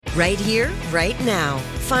Right here, right now.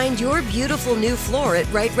 Find your beautiful new floor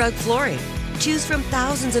at Right Rug Flooring. Choose from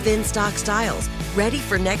thousands of in-stock styles, ready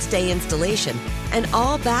for next day installation, and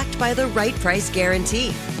all backed by the right price guarantee.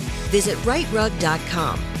 Visit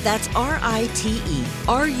rightrug.com. That's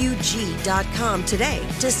RITERUG.com today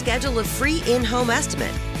to schedule a free in-home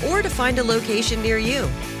estimate or to find a location near you.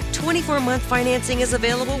 24-month financing is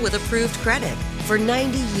available with approved credit. For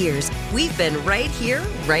 90 years, we've been right here,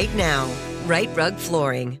 right now. Right Rug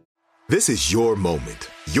Flooring. This is your moment,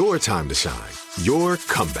 your time to shine, your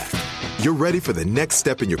comeback. You're ready for the next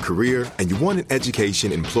step in your career, and you want an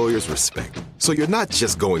education employers respect. So you're not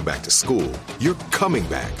just going back to school, you're coming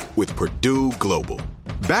back with Purdue Global.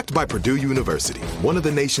 Backed by Purdue University, one of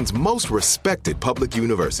the nation's most respected public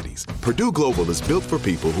universities, Purdue Global is built for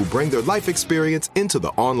people who bring their life experience into the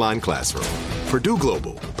online classroom. Purdue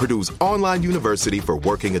Global, Purdue's online university for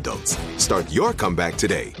working adults. Start your comeback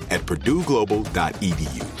today at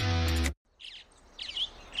purdueglobal.edu.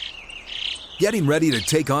 Getting ready to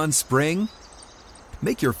take on spring?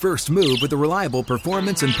 Make your first move with the reliable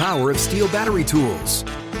performance and power of Steel battery tools.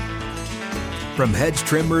 From hedge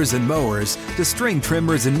trimmers and mowers to string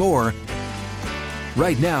trimmers and more,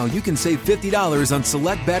 right now you can save $50 on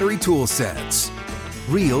select battery tool sets.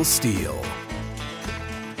 Real Steel.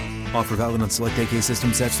 Offer valid on select AK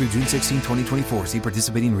system sets through June 16, 2024. See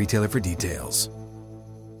participating retailer for details.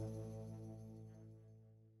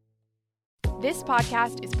 This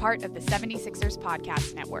podcast is part of the 76ers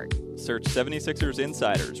Podcast Network. Search 76ers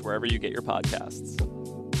Insiders wherever you get your podcasts.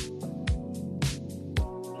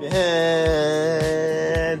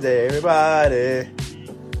 And everybody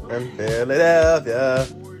in Philadelphia,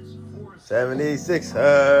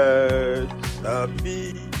 76ers, the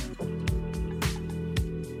beat.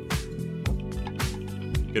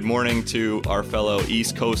 Good morning to our fellow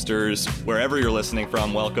East Coasters. Wherever you're listening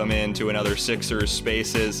from, welcome into another Sixers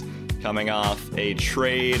Spaces. Coming off a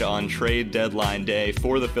trade on trade deadline day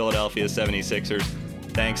for the Philadelphia 76ers.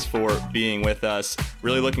 Thanks for being with us.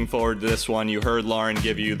 Really looking forward to this one. You heard Lauren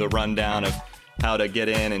give you the rundown of how to get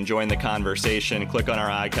in and join the conversation. Click on our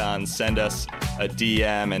icons, send us a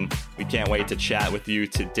DM, and we can't wait to chat with you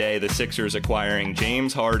today. The Sixers acquiring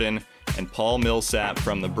James Harden and Paul Millsap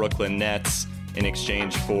from the Brooklyn Nets in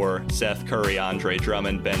exchange for Seth Curry, Andre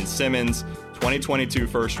Drummond, Ben Simmons, 2022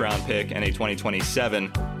 first-round pick, and a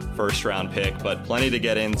 2027 first-round pick, but plenty to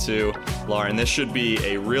get into. Lauren, this should be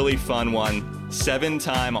a really fun one.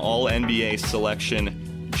 7-time All-NBA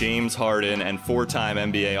selection James Harden and 4-time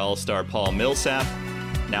NBA All-Star Paul Millsap,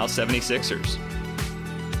 now 76ers.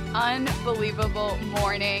 Unbelievable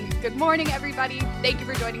morning. Good morning, everybody. Thank you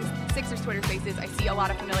for joining Sixers Twitter Spaces. I see a lot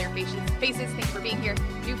of familiar faces. Thanks for being here.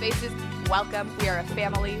 New faces, welcome. We are a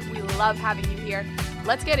family. We love having you here.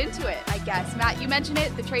 Let's get into it, I guess. Matt, you mentioned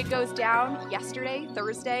it. The trade goes down yesterday,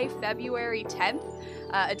 Thursday, February 10th,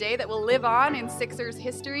 a day that will live on in Sixers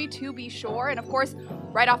history, to be sure. And of course,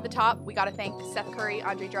 right off the top, we got to thank Seth Curry,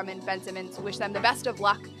 Andre Drummond, Ben Simmons, wish them the best of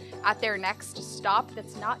luck at their next stop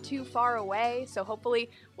that's not too far away. So hopefully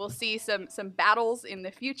we'll see some battles in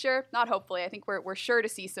the future. Not hopefully, I think we're sure to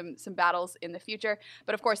see some battles in the future.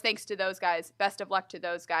 But of course, thanks to those guys. Best of luck to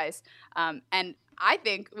those guys. And I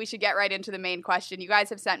think we should get right into the main question. You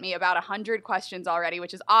guys have sent me about 100 questions already,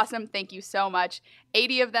 which is awesome. Thank you so much.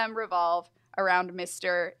 80 of them revolve around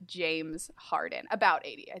Mr. James Harden. About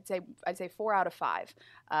 80. I'd say 4 out of 5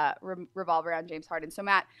 revolve around James Harden. So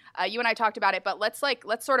Matt, you and I talked about it, but let's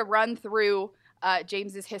sort of run through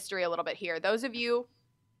James's history a little bit here. Those of you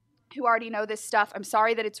who already know this stuff, I'm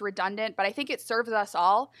sorry that it's redundant, but I think it serves us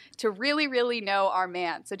all to really, really know our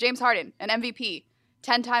man. So James Harden, an MVP,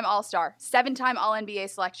 10-time All-Star, 7-time All-NBA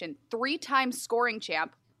selection, 3-time scoring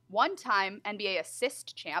champ, 1-time NBA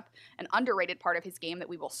assist champ, an underrated part of his game that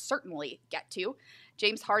we will certainly get to.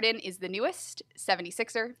 James Harden is the newest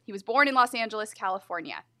 76er. He was born in Los Angeles,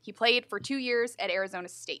 California. He played for 2 years at Arizona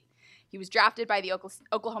State. He was drafted by the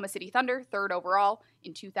Oklahoma City Thunder, 3rd overall,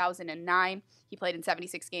 in 2009. He played in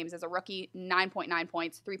 76 games as a rookie, 9.9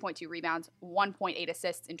 points, 3.2 rebounds, 1.8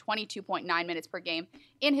 assists, and 22.9 minutes per game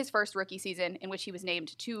in his first rookie season, in which he was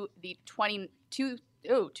named to the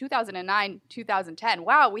 2009-2010.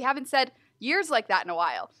 Wow, we haven't said years like that in a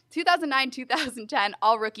while. 2009-2010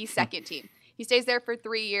 All-Rookie second team. He stays there for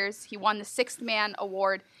 3 years. He won the Sixth Man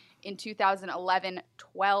Award in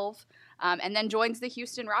 2011-12. And then joins the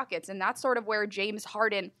Houston Rockets. And that's sort of where James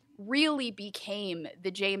Harden really became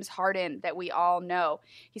the James Harden that we all know.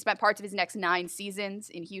 He spent parts of his next 9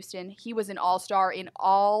 seasons in Houston. He was an all-star in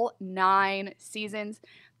all 9 seasons.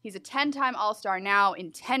 He's a 10-time all-star now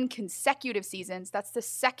in 10 consecutive seasons. That's the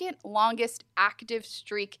second longest active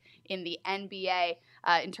streak in the NBA.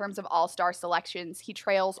 in terms of all-star selections. He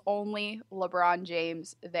trails only LeBron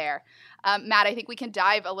James there. Matt, I think we can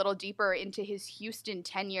dive a little deeper into his Houston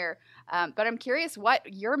tenure, but I'm curious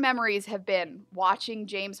what your memories have been watching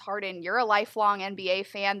James Harden. You're a lifelong NBA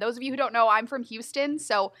fan. Those of you who don't know, I'm from Houston,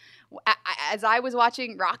 so as I was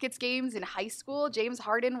watching Rockets games in high school, James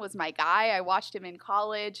Harden was my guy. I watched him in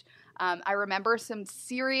college. I remember some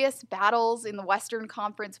serious battles in the Western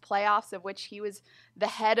Conference playoffs, of which he was the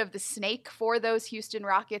head of the snake for those Houston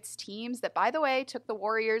Rockets teams that, by the way, took the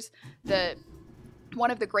Warriors, one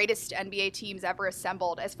of the greatest NBA teams ever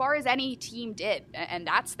assembled, as far as any team did, and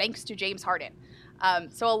that's thanks to James Harden.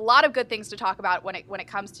 So a lot of good things to talk about when it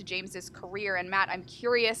comes to James's career. And Matt, I'm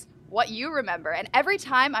curious what you remember. And every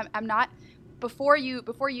time I'm not. Before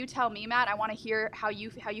you tell me, Matt, I want to hear how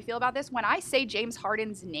you feel about this. When I say James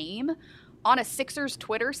Harden's name on a Sixers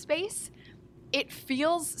Twitter space, it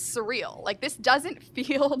feels surreal. Like, this doesn't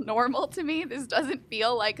feel normal to me. This doesn't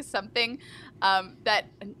feel like something that,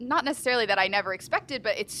 not necessarily that I never expected,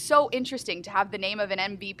 but it's so interesting to have the name of an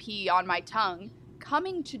MVP on my tongue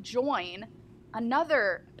coming to join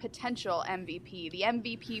another potential MVP, the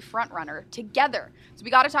MVP frontrunner, together. So we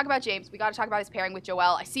got to talk about James. We got to talk about his pairing with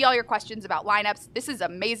Joel. I see all your questions about lineups. This is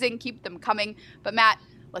amazing. Keep them coming. But Matt,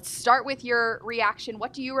 let's start with your reaction.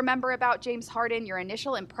 What do you remember about James Harden? Your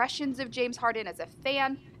initial impressions of James Harden as a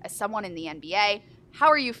fan, as someone in the NBA. How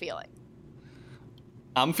are you feeling?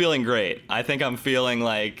 I'm feeling great. I think I'm feeling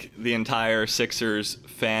like the entire Sixers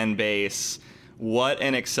fan base. What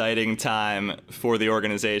an exciting time for the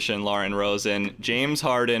organization, Lauren Rosen. James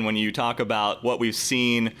Harden, when you talk about what we've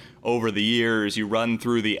seen over the years, you run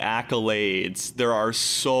through the accolades. There are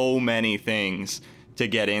so many things to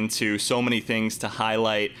get into, so many things to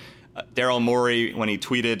highlight. Daryl Morey, when he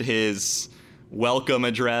tweeted his welcome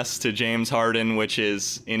address to James Harden, which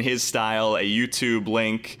is, in his style, a YouTube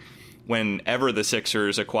link whenever the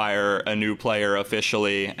Sixers acquire a new player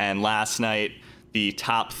officially. And last night, the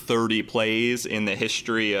top 30 plays in the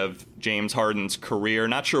history of James Harden's career.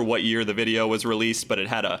 Not sure what year the video was released, but it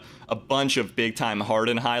had a bunch of big-time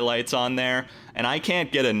Harden highlights on there. And I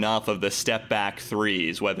can't get enough of the step-back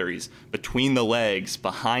threes, whether he's between the legs,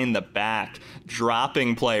 behind the back,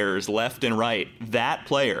 dropping players left and right. That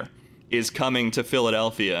player is coming to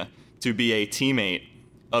Philadelphia to be a teammate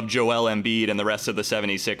of Joel Embiid and the rest of the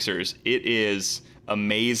 76ers. It is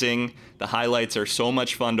amazing. The highlights are so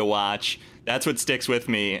much fun to watch. That's what sticks with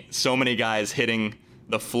me. So many guys hitting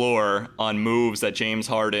the floor on moves that James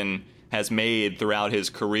Harden has made throughout his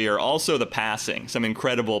career. Also the passing, some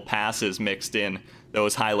incredible passes mixed in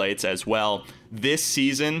those highlights as well. This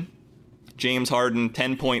season, James Harden,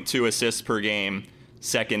 10.2 assists per game,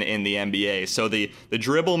 second in the NBA. So the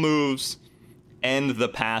dribble moves and the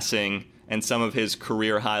passing and some of his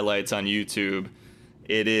career highlights on YouTube,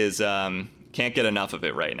 it is, can't get enough of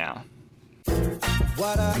it right now.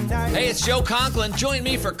 Hey, it's Joe Conklin. Join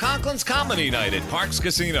me for Conklin's Comedy Night at Parks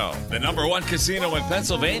Casino, the #1 casino in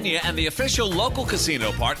Pennsylvania and the official local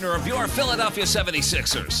casino partner of your Philadelphia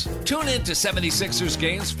 76ers. Tune in to 76ers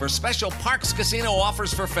games for special Parks Casino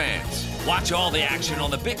offers for fans. Watch all the action on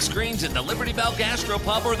the big screens at the Liberty Bell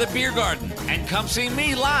Gastropub or the Beer Garden. And come see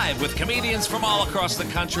me live with comedians from all across the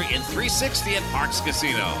country in 360 at Parks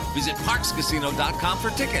Casino. Visit parkscasino.com for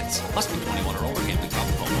tickets. Must be 21 or older. Gambling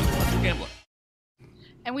problem. Registered gambler.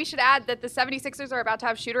 And we should add that the 76ers are about to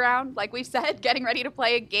have shoot-around, like we've said, getting ready to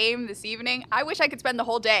play a game this evening. I wish I could spend the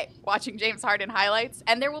whole day watching James Harden highlights,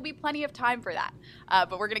 and there will be plenty of time for that.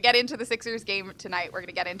 But we're going to get into the Sixers game tonight. We're going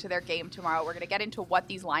to get into their game tomorrow. We're going to get into what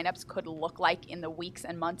these lineups could look like in the weeks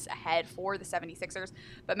and months ahead for the 76ers.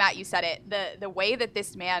 But Matt, you said it. The way that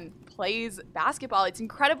this man plays basketball, it's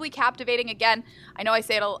incredibly captivating. Again, I know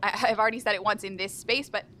I've already said it once in this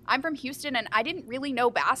space, but I'm from Houston, and I didn't really know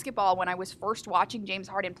basketball when I was first watching James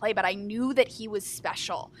Harden play, but I knew that he was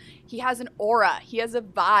special. He has an aura, he has a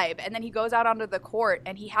vibe, and then he goes out onto the court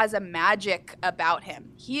and he has a magic about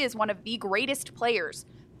him. He is one of the greatest players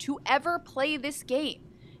to ever play this game,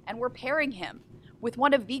 and we're pairing him with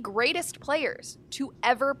one of the greatest players to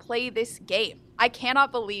ever play this game. I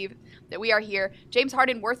cannot believe that we are here. James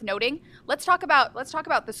Harden, worth noting. Let's talk about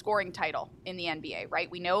the scoring title in the NBA, right?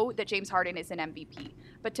 We know that James Harden is an MVP,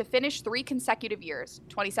 but to finish 3 consecutive years,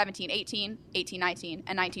 2017-18, 18-19,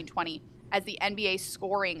 and 19-20, as the NBA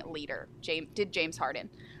scoring leader, did James Harden.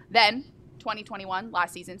 Then 2021,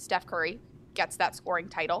 last season, Steph Curry gets that scoring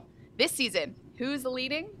title. This season, who's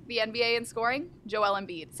leading the NBA in scoring? Joel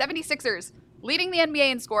Embiid. 76ers leading the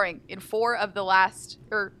NBA in scoring in 4 of the last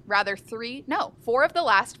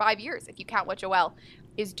 5 years, if you count what Joel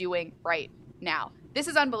is doing right now. This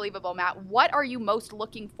is unbelievable, Matt. What are you most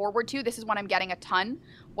looking forward to? This is when I'm getting a ton.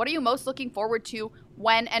 What are you most looking forward to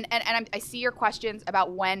when, and I see your questions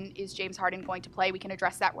about when is James Harden going to play. We can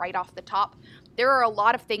address that right off the top. There are a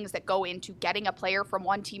lot of things that go into getting a player from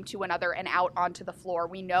one team to another and out onto the floor.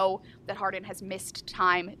 We know that Harden has missed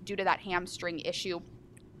time due to that hamstring issue.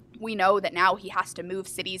 We know that now he has to move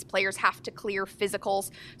cities. Players have to clear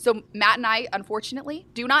physicals. So Matt and I, unfortunately,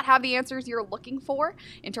 do not have the answers you're looking for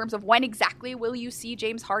in terms of when exactly will you see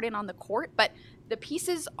James Harden on the court. But the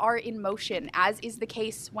pieces are in motion, as is the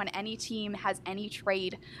case when any team has any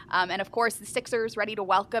trade. And of course, the Sixers ready to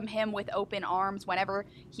welcome him with open arms whenever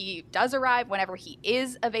he does arrive, whenever he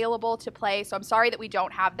is available to play. So I'm sorry that we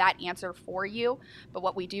don't have that answer for you. But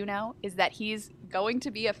what we do know is that he's going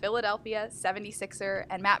to be a Philadelphia 76er.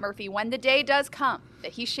 And Matt Murphy, when the day does come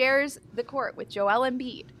that he shares the court with Joel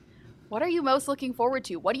Embiid, what are you most looking forward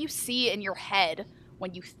to? What do you see in your head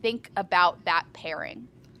when you think about that pairing?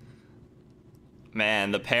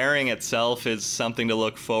 Man, the pairing itself is something to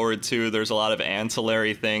look forward to. There's a lot of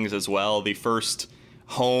ancillary things as well. The first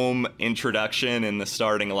home introduction in the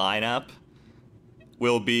starting lineup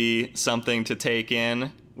will be something to take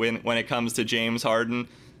in when it comes to James Harden.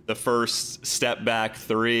 The first step back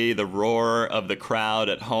three, the roar of the crowd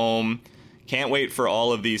at home. Can't wait for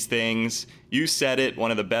all of these things. You said it,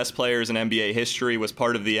 one of the best players in NBA history, was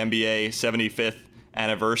part of the NBA 75th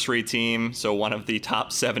anniversary team, so one of the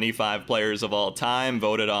top 75 players of all time,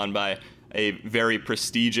 voted on by a very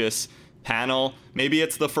prestigious panel. Maybe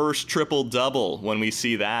it's the first triple-double when we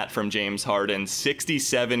see that from James Harden.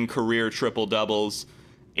 67 career triple-doubles,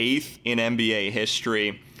 8th in NBA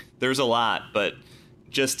history. There's a lot, but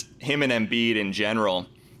just him and Embiid in general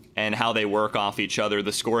and how they work off each other,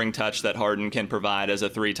 the scoring touch that Harden can provide as a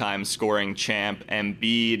 3-time scoring champ,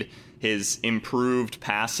 Embiid, his improved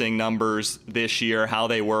passing numbers this year, how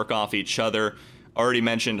they work off each other. Already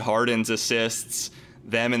mentioned Harden's assists,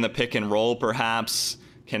 them in the pick and roll perhaps,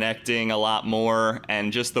 connecting a lot more,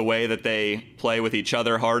 and just the way that they play with each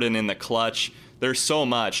other, Harden in the clutch. There's so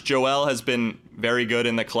much. Joel has been very good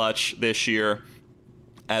in the clutch this year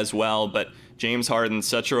as well, but James Harden's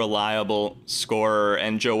such a reliable scorer,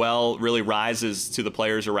 and Joel really rises to the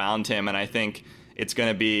players around him, and I think it's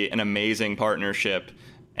going to be an amazing partnership.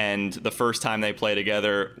 And the first time they play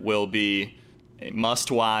together will be a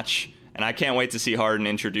must-watch. And I can't wait to see Harden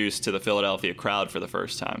introduced to the Philadelphia crowd for the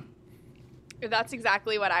first time. That's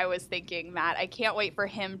exactly what I was thinking, Matt. I can't wait for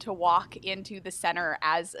him to walk into the center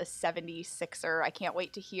as a 76er. I can't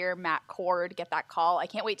wait to hear Matt Cord get that call. I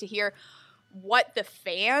can't wait to hear what the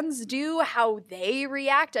fans do, how they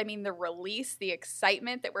react. I mean, the release, the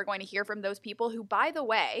excitement that we're going to hear from those people who, by the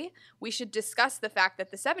way, we should discuss the fact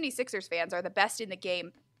that the 76ers fans are the best in the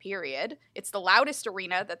game, period. It's the loudest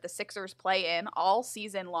arena that the Sixers play in all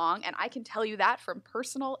season long, and I can tell you that from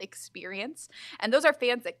personal experience. And those are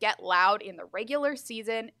fans that get loud in the regular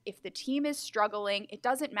season. If the team is struggling, it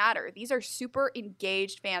doesn't matter. These are super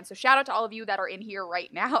engaged fans. So shout out to all of you that are in here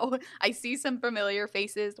right now. I see some familiar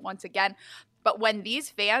faces once again. But when these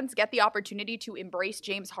fans get the opportunity to embrace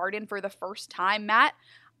James Harden for the first time, Matt,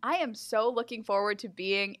 I am so looking forward to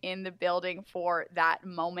being in the building for that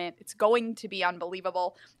moment. It's going to be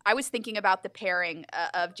unbelievable. I was thinking about the pairing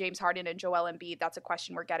of James Harden and Joel Embiid. That's a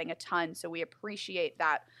question we're getting a ton, so we appreciate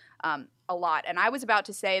that a lot. And I was about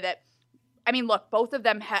to say that, I mean, look, both of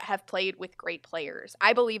them have played with great players.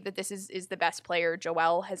 I believe that this is the best player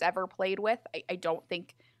Joel has ever played with. I don't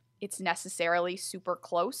think it's necessarily super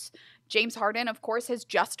close. James Harden, of course, has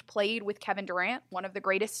just played with Kevin Durant, one of the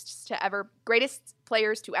greatest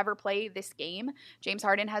players to ever play this game. James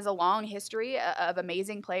Harden has a long history of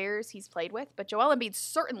amazing players he's played with, but Joel Embiid's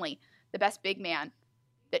certainly the best big man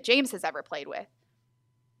that James has ever played with.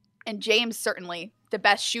 And James certainly the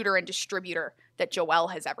best shooter and distributor that Joel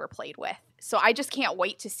has ever played with. So I just can't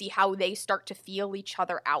wait to see how they start to feel each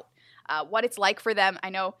other out. What it's like for them. I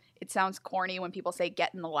know it sounds corny when people say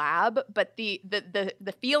get in the lab, but the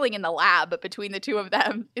feeling in the lab between the two of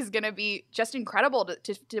them is going to be just incredible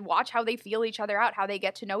to watch how they feel each other out, how they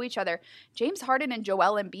get to know each other. James Harden and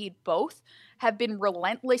Joel Embiid both have been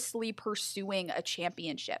relentlessly pursuing a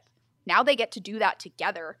championship. Now they get to do that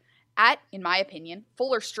together at, in my opinion,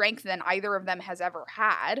 fuller strength than either of them has ever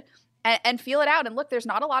had. And feel it out. And look, there's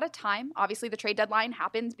not a lot of time. Obviously, the trade deadline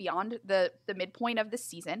happens beyond the midpoint of the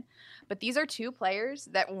season. But these are two players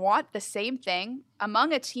that want the same thing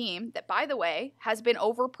among a team that, by the way, has been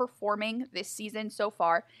overperforming this season so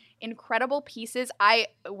far incredible pieces.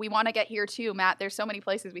 We want to get here too, Matt. There's so many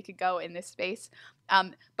places we could go in this space.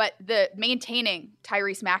 But the maintaining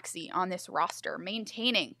Tyrese Maxey on this roster,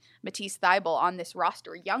 maintaining Matisse Thybulle on this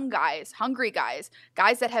roster, young guys, hungry guys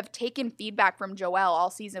that have taken feedback from Joel all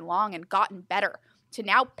season long and gotten better to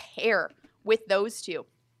now pair with those two.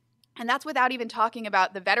 And that's without even talking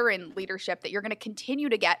about the veteran leadership that you're going to continue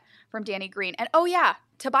to get from Danny Green. And oh yeah,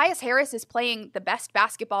 Tobias Harris is playing the best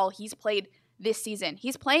basketball he's played this season.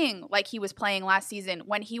 He's playing like he was playing last season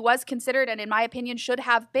when he was considered, and in my opinion should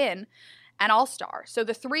have been, an all-star. So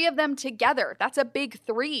the three of them together, that's a big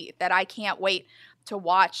three that I can't wait to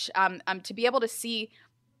watch, to be able to see.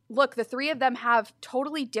 Look, the three of them have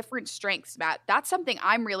totally different strengths, Matt. That's something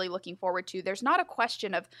I'm really looking forward to. There's not a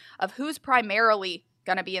question of who's primarily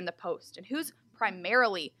going to be in the post and who's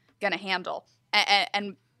primarily going to handle.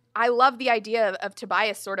 And I love the idea of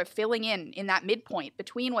Tobias sort of filling in that midpoint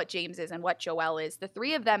between what James is and what Joel is. The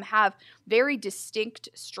three of them have very distinct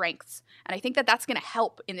strengths, and I think that that's going to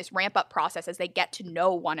help in this ramp-up process as they get to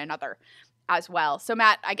know one another as well. So,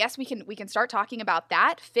 Matt, I guess we can start talking about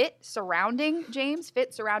that fit surrounding James,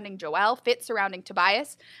 fit surrounding Joel, fit surrounding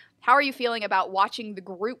Tobias. How are you feeling about watching the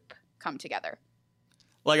group come together?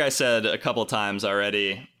 Like I said a couple times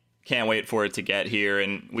already, can't wait for it to get here.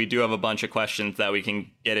 And we do have a bunch of questions that we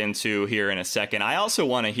can get into here in a second. I also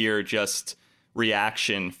want to hear just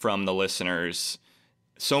reaction from the listeners.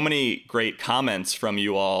 So many great comments from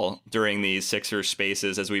you all during these Sixers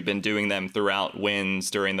spaces as we've been doing them throughout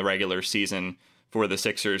wins during the regular season for the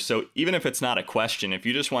Sixers. So even if it's not a question, if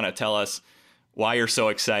you just want to tell us why you're so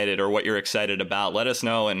excited or what you're excited about, let us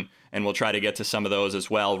know, and we'll try to get to some of those as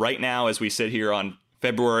well. Right now, as we sit here on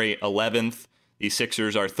February 11th, the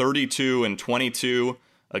Sixers are 32-22,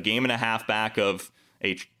 a game and a half back of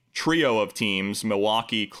a trio of teams,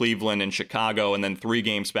 Milwaukee, Cleveland, and Chicago, and then 3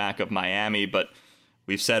 games back of Miami. But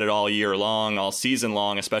we've said it all year long, all season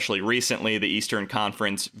long, especially recently, the Eastern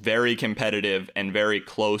Conference, very competitive and very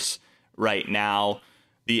close right now.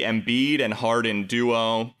 The Embiid and Harden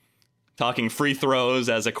duo, talking free throws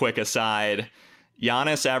as a quick aside,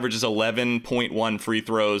 Giannis averages 11.1 free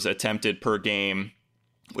throws attempted per game,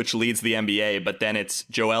 which leads the NBA, but then it's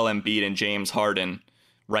Joel Embiid and James Harden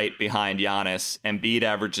right behind Giannis. Embiid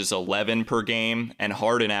averages 11 per game, and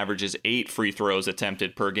Harden averages 8 free throws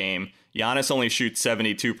attempted per game. Giannis only shoots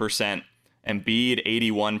 72%, Embiid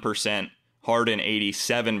 81%, Harden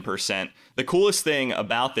 87%. The coolest thing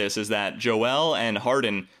about this is that Joel and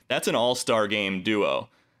Harden, that's an all-star game duo.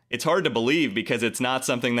 It's hard to believe because it's not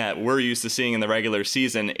something that we're used to seeing in the regular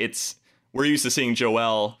season. We're used to seeing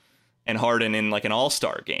Joel and Harden in like an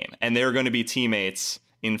all-star game, and they're going to be teammates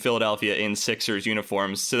in Philadelphia in Sixers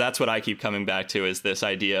uniforms. So that's what I keep coming back to, is this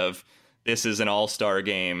idea of this is an all-star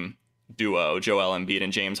game duo, Joel Embiid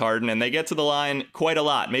and James Harden, and they get to the line quite a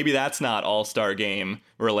lot. Maybe that's not all-star game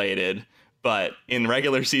related, but in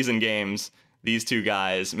regular season games, these two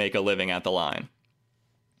guys make a living at the line.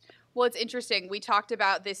 Well, it's interesting. We talked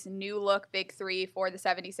about this new look big three for the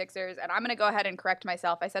 76ers, and I'm going to go ahead and correct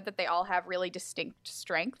myself. I said that they all have really distinct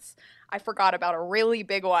strengths. I forgot about a really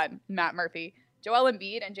big one, Matt Murphy. Joel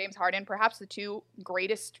Embiid and James Harden, perhaps the two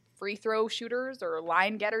greatest free throw shooters or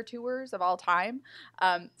line getter tours of all time.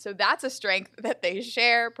 So that's a strength that they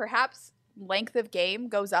share. Perhaps length of game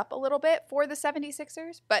goes up a little bit for the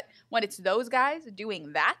 76ers, but when it's those guys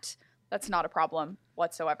doing that, that's not a problem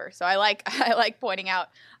whatsoever. So I like pointing out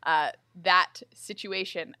that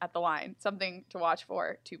situation at the line. Something to watch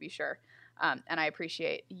for, to be sure. And I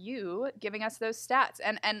appreciate you giving us those stats.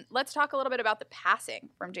 And let's talk a little bit about the passing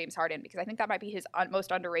from James Harden, because I think that might be his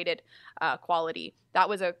most underrated quality. That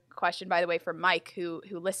was a question, by the way, from Mike, who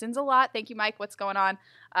listens a lot. Thank you, Mike. What's going on?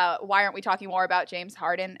 Why aren't we talking more about James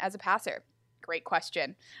Harden as a passer? Great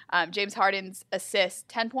question. James Harden's assists,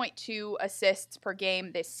 10.2 assists per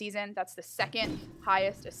game this season. That's the second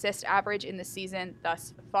highest assist average in the season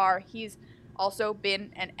thus far. He's also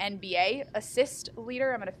been an NBA assist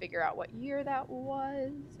leader. I'm going to figure out what year that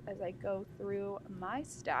was as I go through my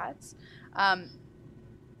stats.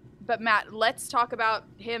 But Matt, let's talk about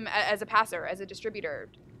him as a passer, as a distributor.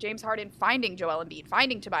 James Harden finding Joel Embiid,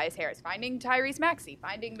 finding Tobias Harris, finding Tyrese Maxey,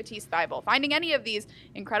 finding Matisse Thybulle, finding any of these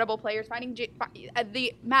incredible players,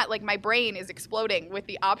 Matt, like my brain is exploding with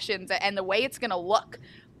the options and the way it's going to look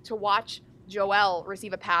to watch Joel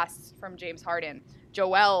receive a pass from James Harden.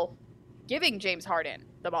 Joel giving James Harden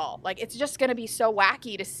the ball. Like, it's just going to be so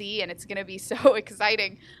wacky to see, and it's going to be so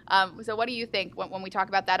exciting. So what do you think when we talk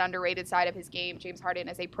about that underrated side of his game? James Harden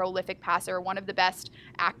is a prolific passer, one of the best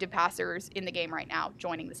active passers in the game right now,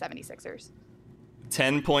 joining the 76ers.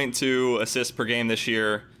 10.2 assists per game this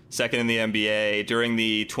year, second in the NBA. During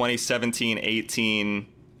the 2017-18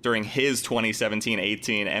 during his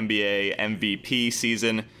 2017-18 NBA MVP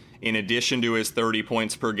season. In addition to his 30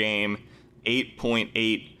 points per game,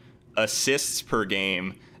 8.8 assists per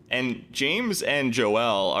game. And James and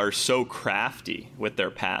Joel are so crafty with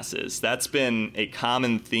their passes. That's been a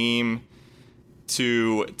common theme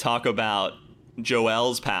to talk about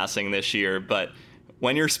Joel's passing this year, but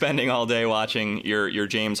when you're spending all day watching your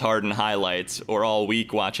James Harden highlights, or all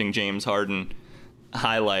week watching James Harden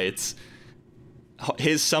highlights,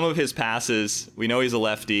 some of his passes, we know he's a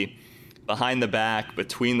lefty, behind the back,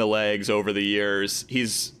 between the legs over the years,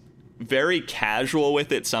 he's very casual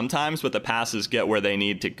with it sometimes, but the passes get where they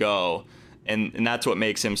need to go, and that's what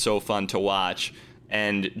makes him so fun to watch.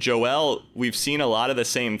 And Joel, we've seen a lot of the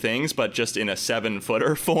same things, but just in a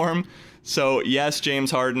 7-footer form. So yes,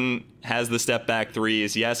 James Harden has the step back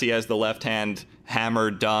threes. Yes, he has the left hand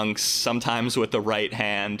hammer dunks, sometimes with the right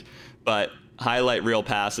hand, but highlight reel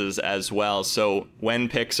passes as well. So when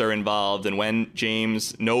picks are involved and when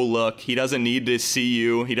James, no look, he doesn't need to see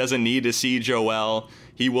you. He doesn't need to see Joel.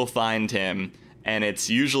 He will find him. And it's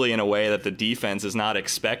usually in a way that the defense is not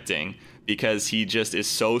expecting, because he just is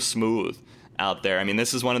so smooth out there. I mean,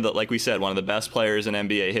 this is one of the, like we said, one of the best players in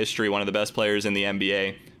NBA history, one of the best players in the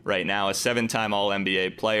NBA right now, a 7-time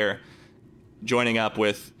All-NBA player, joining up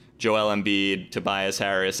with Joel Embiid, Tobias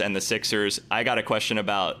Harris, and the Sixers. I got a question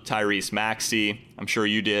about Tyrese Maxey. I'm sure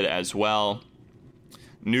you did as well.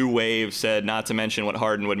 New Wave said not to mention what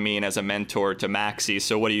Harden would mean as a mentor to Maxey.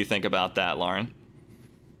 So what do you think about that, Lauren?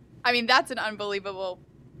 I mean, that's an unbelievable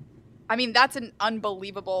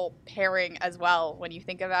pairing as well when you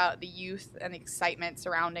think about the youth and the excitement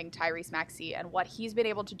surrounding Tyrese Maxey and what he's been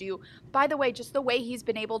able to do. By the way, just the way he's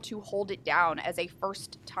been able to hold it down as a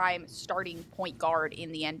first-time starting point guard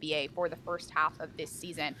in the NBA for the first half of this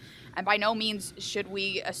season. And by no means should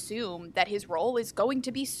we assume that his role is going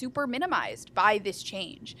to be super minimized by this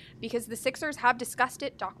change, because the Sixers have discussed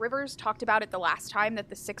it. Doc Rivers talked about it the last time that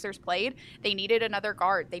the Sixers played. They needed another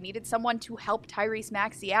guard. They needed someone to help Tyrese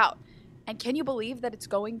Maxey out. And can you believe that it's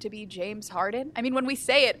going to be James Harden? I mean, when we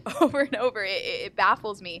say it over and over, it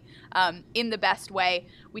baffles me in the best way.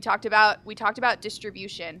 We talked about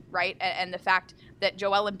distribution, right? And the fact that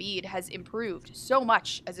Joel Embiid has improved so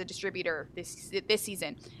much as a distributor this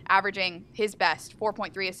season, averaging his best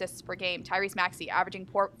 4.3 assists per game. Tyrese Maxey averaging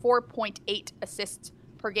 4.8 assists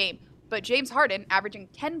per game. But James Harden averaging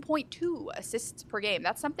 10.2 assists per game.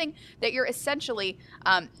 That's something that you're essentially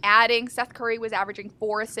adding. Seth Curry was averaging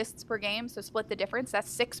 4 assists per game, so split the difference.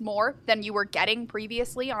 That's 6 more than you were getting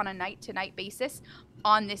previously on a night-to-night basis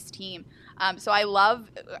on this team. So I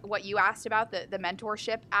love what you asked about, the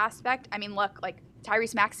mentorship aspect. I mean, look, like,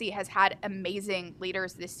 Tyrese Maxey has had amazing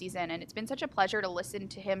leaders this season, and it's been such a pleasure to listen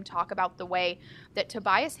to him talk about the way that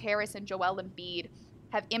Tobias Harris and Joel Embiid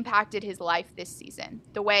have impacted his life this season.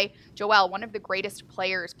 The way Joel, one of the greatest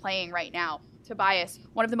players playing right now, Tobias,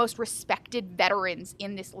 one of the most respected veterans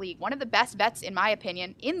in this league, one of the best vets, in my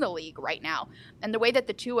opinion, in the league right now. And the way that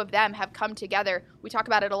the two of them have come together, we talk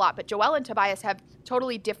about it a lot, but Joel and Tobias have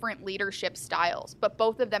totally different leadership styles, but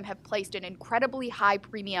both of them have placed an incredibly high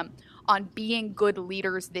premium on being good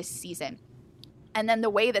leaders this season. And then the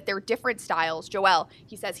way that they're different styles, Joel,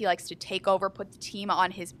 he says he likes to take over, put the team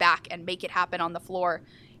on his back, and make it happen on the floor.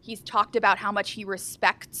 He's talked about how much he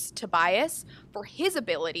respects Tobias for his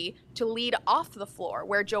ability to lead off the floor,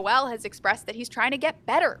 where Joel has expressed that he's trying to get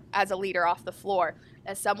better as a leader off the floor,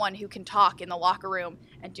 as someone who can talk in the locker room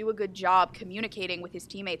and do a good job communicating with his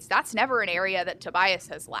teammates. That's never an area that Tobias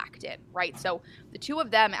has lacked in, right? So the two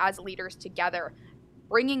of them as leaders together,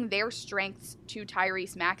 bringing their strengths to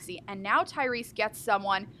Tyrese Maxey. And now Tyrese gets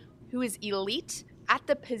someone who is elite at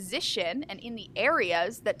the position and in the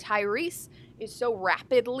areas that Tyrese is so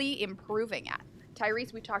rapidly improving at.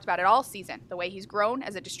 Tyrese, we've talked about it all season, the way he's grown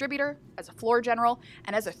as a distributor, as a floor general,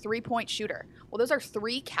 and as a three-point shooter. Well, those are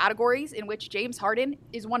 3 categories in which James Harden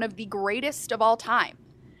is one of the greatest of all time.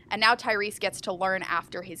 And now Tyrese gets to learn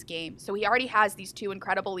after his game. So he already has these 2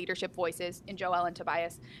 incredible leadership voices in Joel and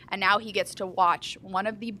Tobias. And now he gets to watch one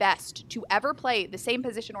of the best to ever play the same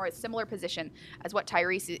position or a similar position as what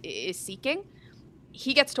Tyrese is seeking.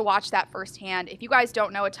 He gets to watch that firsthand. If you guys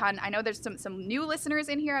don't know a ton, I know there's some new listeners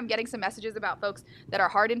in here. I'm getting some messages about folks that are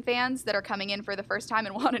Harden fans that are coming in for the first time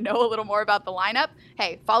and want to know a little more about the lineup.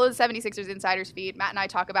 Hey, follow the 76ers Insiders feed. Matt and I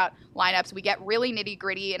talk about lineups. We get really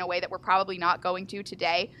nitty-gritty in a way that we're probably not going to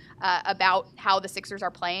today about how the Sixers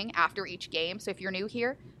are playing after each game. So if you're new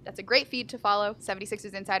here, that's a great feed to follow.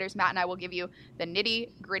 76ers Insiders. Matt and I will give you the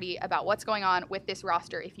nitty-gritty about what's going on with this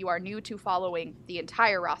roster if you are new to following the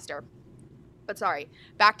entire roster. But sorry,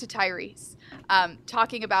 back to Tyrese.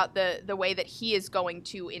 Talking about the way that he is going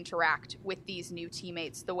to interact with these new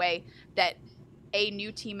teammates, the way that a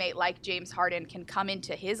new teammate like James Harden can come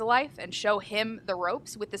into his life and show him the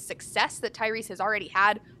ropes with the success that Tyrese has already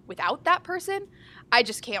had without that person. I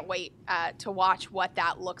just can't wait to watch what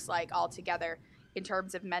that looks like altogether in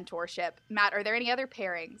terms of mentorship. Matt, are there any other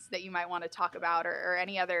pairings that you might want to talk about, or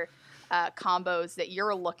any other combos that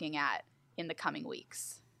you're looking at in the coming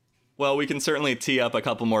weeks? Well, we can certainly tee up a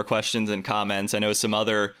couple more questions and comments. I know some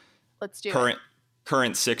other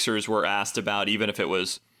current Sixers were asked about, even if it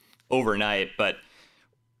was overnight, but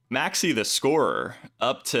Maxey the scorer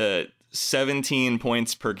up to 17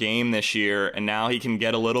 points per game this year, and now he can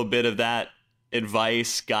get a little bit of that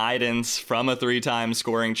advice, guidance from a 3-time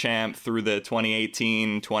scoring champ through the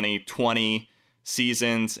 2018-2020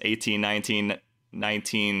 seasons, 18-19,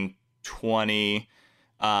 19-20.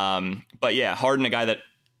 But yeah, Harden, a guy that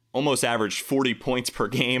almost averaged 40 points per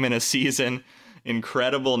game in a season.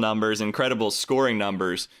 Incredible numbers, incredible scoring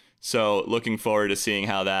numbers. So looking forward to seeing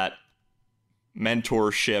how that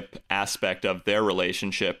mentorship aspect of their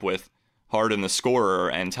relationship with Harden the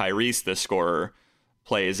scorer and Tyrese the scorer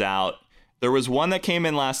plays out. There was one that came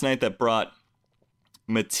in last night that brought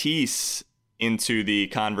Matisse into the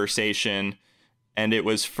conversation, and it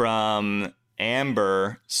was from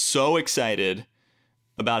Amber. So excited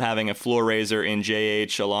about having a floor raiser in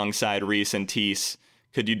JH alongside Reese and Tease.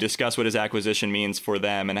 Could you discuss what his acquisition means for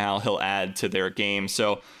them and how he'll add to their game?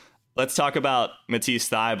 So let's talk about Matisse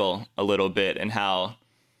Thybulle a little bit and how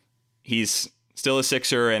he's still a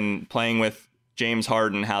Sixer and playing with James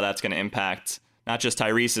Harden, how that's going to impact not just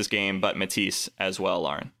Tyrese's game, but Matisse as well,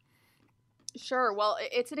 Lauren. Sure. Well,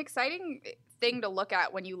 it's an exciting thing to look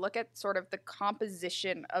at when you look at sort of the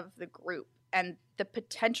composition of the group and the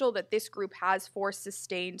potential that this group has for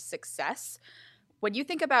sustained success. When you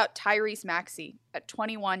think about Tyrese Maxey at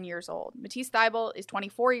 21 years old, Matisse Thybulle is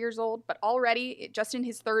 24 years old, but already just in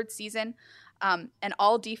his third season, an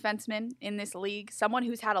all defenseman in this league, someone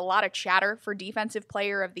who's had a lot of chatter for Defensive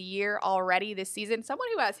Player of the Year already this season, someone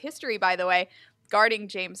who has history, by the way, guarding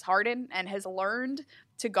James Harden and has learned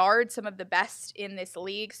to guard some of the best in this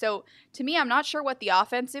league. So to me, I'm not sure what the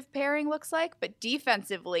offensive pairing looks like, but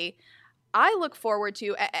defensively, I look forward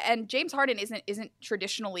to, and James Harden isn't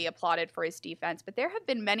traditionally applauded for his defense, but there have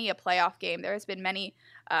been many a playoff game. There has been many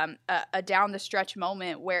a down the stretch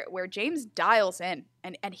moment where James dials in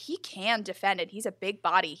and he can defend it. He's a big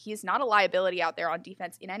body. He's not a liability out there on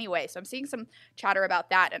defense in any way. So I'm seeing some chatter about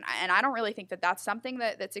that, and I don't really think that that's something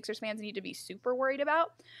that Sixers fans need to be super worried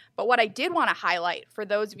about. But what I did want to highlight for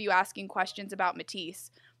those of you asking questions about Matisse,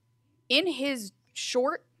 in his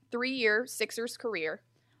short 3-year Sixers career,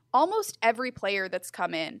 almost every player that's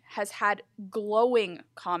come in has had glowing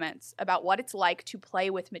comments about what it's like to play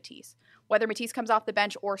with Matisse. Whether Matisse comes off the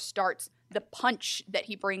bench or starts, the punch that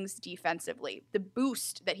he brings defensively, the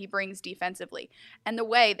boost that he brings defensively, and the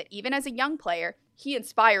way that even as a young player, he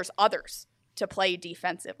inspires others to play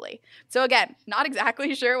defensively. So again, not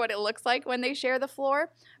exactly sure what it looks like when they share the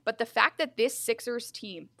floor, but the fact that this Sixers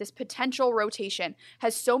team, this potential rotation,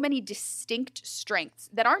 has so many distinct strengths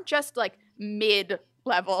that aren't just like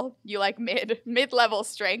mid-level, you like mid-level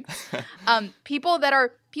strengths, people that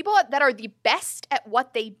are the best at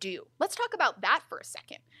what they do. Let's talk about that for a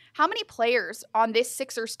second. How many players on this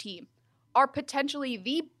Sixers team are potentially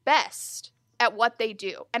the best at what they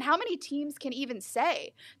do? And how many teams can even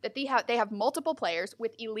say that they have multiple players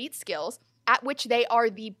with elite skills at which they are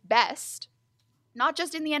the best, not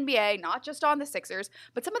just in the NBA, not just on the Sixers,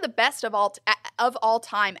 but some of the best of all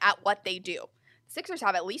time at what they do? The Sixers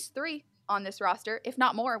have at least 3 on this roster, if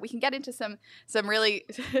not more. We can get into some really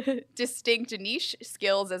distinct niche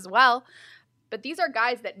skills as well. But these are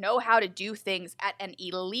guys that know how to do things at an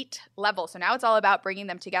elite level. So now it's all about bringing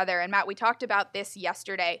them together. And Matt, we talked about this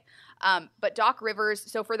yesterday, but Doc Rivers,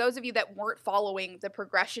 so for those of you that weren't following the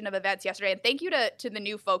progression of events yesterday, and thank you to the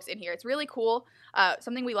new folks in here. It's really cool.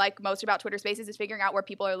 Something we like most about Twitter Spaces is figuring out where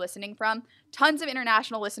people are listening from. Tons of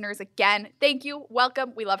international listeners. Again, thank you.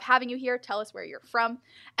 Welcome. We love having you here. Tell us where you're from.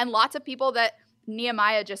 And lots of people that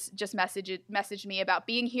Nehemiah just messaged me about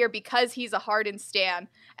being here because he's a Harden stan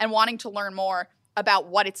and wanting to learn more about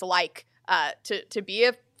what it's like to be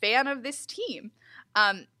a fan of this team.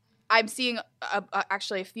 I'm seeing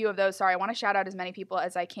actually a few of those. Sorry, I want to shout out as many people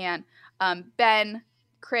as I can. Ben,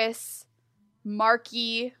 Chris,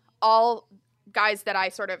 Marky, all guys that I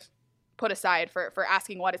sort of put aside for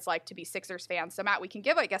asking what it's like to be Sixers fans. So Matt, we can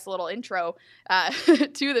give, I guess, a little intro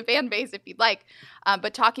to the fan base if you'd like.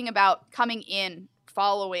 But talking about coming in,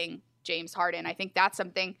 following James Harden, I think that's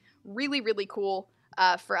something really, really cool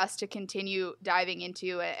for us to continue diving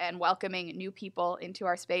into and welcoming new people into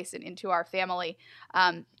our space and into our family.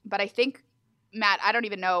 But I think, Matt, I don't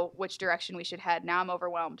even know which direction we should head. Now I'm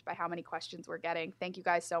overwhelmed by how many questions we're getting. Thank you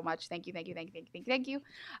guys so much. Thank you.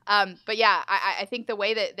 But yeah, I think the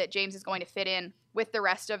way that James is going to fit in with the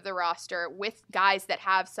rest of the roster, with guys that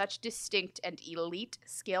have such distinct and elite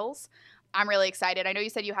skills, I'm really excited. I know you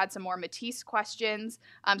said you had some more Matisse questions,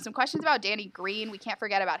 some questions about Danny Green. We can't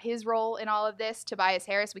forget about his role in all of this. Tobias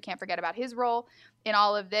Harris, we can't forget about his role in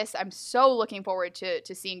all of this. I'm so looking forward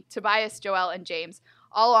to seeing Tobias, Joel, and James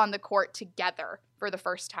all on the court together for the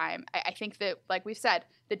first time. I think that, like we've said,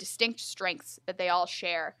 the distinct strengths that they all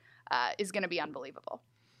share is going to be unbelievable.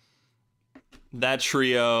 That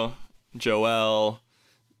trio, Joel,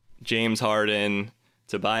 James Harden,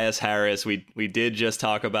 Tobias Harris, we did just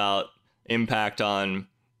talk about impact on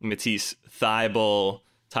Matisse Thybulle,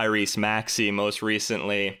 Tyrese Maxey most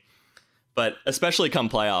recently, but especially come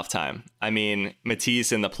playoff time. I mean,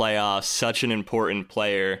 Matisse in the playoffs, such an important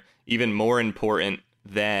player, even more important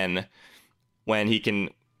then when he can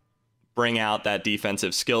bring out that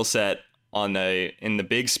defensive skill set in the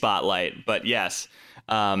big spotlight. But yes,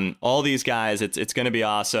 all these guys, it's going to be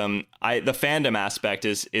awesome. The fandom aspect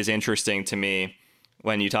is interesting to me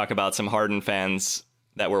when you talk about some Harden fans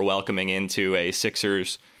that we're welcoming into a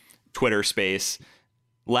Sixers Twitter space.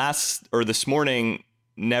 This morning,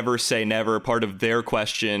 Never Say Never, part of their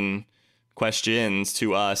questions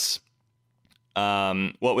to us,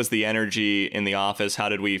 what was the energy in the office? How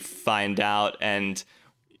did we find out? And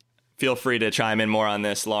feel free to chime in more on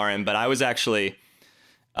this, Lauren. But I was actually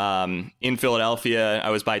in Philadelphia. I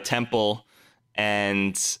was by Temple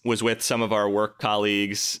and was with some of our work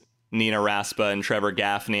colleagues, Nina Raspa and Trevor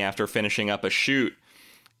Gaffney, after finishing up a shoot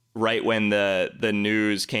right when the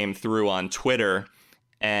news came through on Twitter.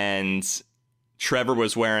 And Trevor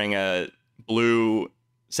was wearing a blue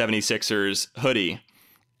 76ers hoodie.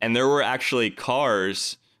 And there were actually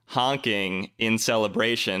cars honking in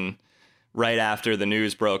celebration right after the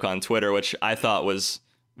news broke on Twitter, which I thought was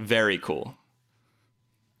very cool.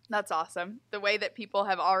 That's awesome. The way that people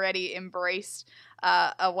have already embraced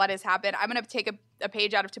what has happened. I'm going to take a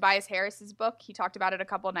page out of Tobias Harris's book. He talked about it a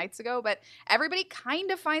couple of nights ago, but everybody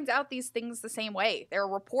kind of finds out these things the same way. There are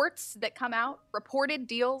reports that come out, reported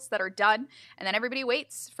deals that are done, and then everybody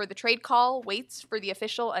waits for the trade call, waits for the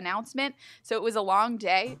official announcement. So it was a long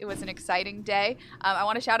day. It was an exciting day. I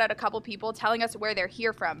want to shout out a couple people telling us where they're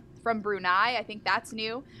here from. From Brunei, I think that's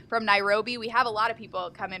new. From Nairobi, we have a lot of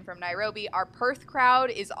people come in from Nairobi. Our Perth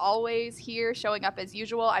crowd is always here, showing up as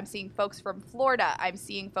usual. I'm seeing folks from Florida. I'm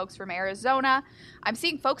seeing folks from Arizona. I'm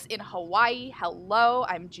seeing folks in Hawaii. Hello,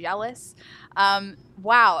 I'm jealous.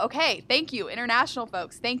 Wow, okay, thank you, international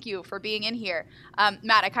folks. Thank you for being in here.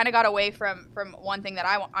 Matt, I kind of got away from one thing that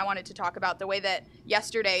I wanted to talk about, the way that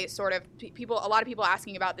yesterday sort of a lot of people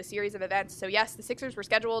asking about the series of events. So yes, the Sixers were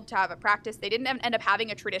scheduled to have a practice. They didn't end up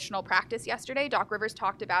having a traditional practice yesterday. Doc Rivers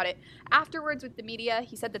talked about it afterwards with the media.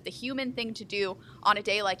 He said that the human thing to do on a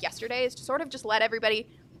day like yesterday is to sort of just let everybody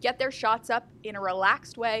get their shots up in a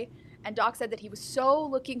relaxed way. And Doc said that he was so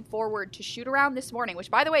looking forward to shoot around this morning, which,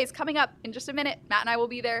 by the way, is coming up in just a minute. Matt and I will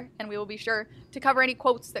be there, and we will be sure to cover any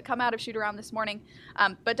quotes that come out of shoot around this morning.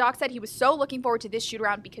 But Doc said he was so looking forward to this shoot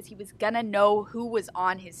around because he was going to know who was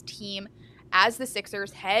on his team as the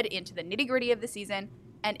Sixers head into the nitty-gritty of the season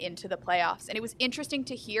and into the playoffs. And it was interesting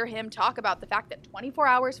to hear him talk about the fact that 24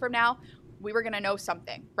 hours from now, we were going to know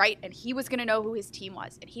something, right? And he was going to know who his team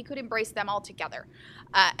was, and he could embrace them all together.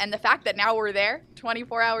 And the fact that now we're there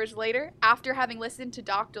 24 hours later, after having listened to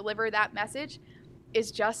Doc deliver that message,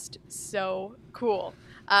 is just so cool.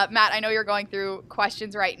 Matt, I know you're going through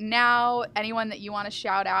questions right now. Anyone that you want to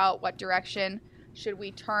shout out? What direction should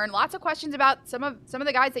we turn? Lots of questions about some of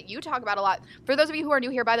the guys that you talk about a lot. For those of you who are new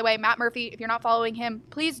here, by the way, Matt Murphy, if you're not following him,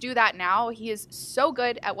 please do that now. He is so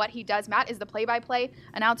good at what he does. Matt is the play-by-play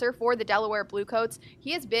announcer for the Delaware Bluecoats.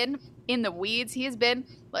 He has been in the weeds. He has been,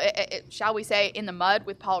 shall we say, in the mud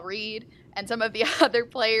with Paul Reed and some of the other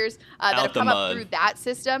players that have come up through that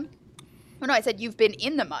system. Oh, no, I said you've been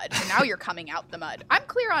in the mud, and now you're coming out the mud. I'm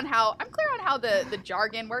clear on how the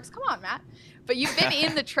jargon works. Come on, Matt. But you've been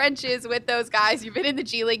in the trenches with those guys. You've been in the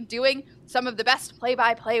G League doing some of the best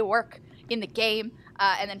play-by-play work in the game.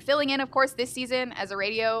 And then filling in, of course, this season as a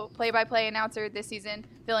radio play-by-play announcer this season,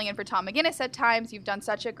 filling in for Tom McGinnis at times. You've done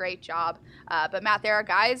such a great job. But, Matt, there are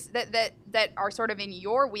guys that are sort of in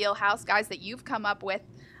your wheelhouse, guys that you've come up with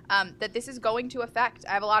that this is going to affect.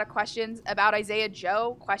 I have a lot of questions about Isaiah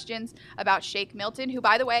Joe, questions about Shake Milton, who,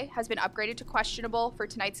 by the way, has been upgraded to questionable for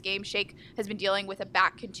tonight's game. Shake has been dealing with a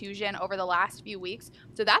back contusion over the last few weeks.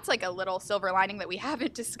 So that's like a little silver lining that we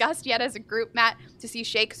haven't discussed yet as a group, Matt, to see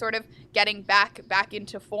Shake sort of getting back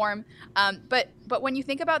into form. But when you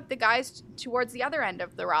think about the guys towards the other end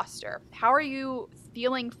of the roster, how are you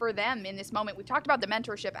feeling for them in this moment? We've talked about the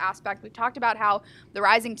mentorship aspect. We've talked about how the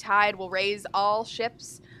rising tide will raise all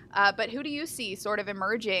ships. But who do you see sort of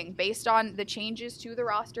emerging based on the changes to the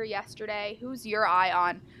roster yesterday? Who's your eye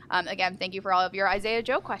on? Again, thank you for all of your Isaiah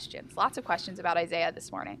Joe questions. Lots of questions about Isaiah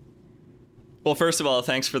this morning. Well, first of all,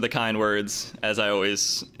 thanks for the kind words, as I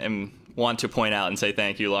always want to point out and say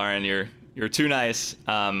thank you, Lauren. You're too nice.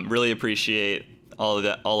 Really appreciate all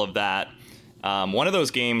of that. One of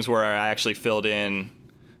those games where I actually filled in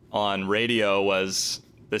on radio was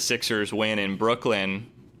the Sixers win in Brooklyn,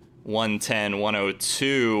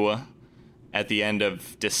 110-102 at the end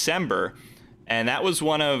of December. And that was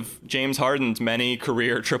one of James Harden's many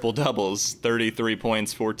career triple-doubles, 33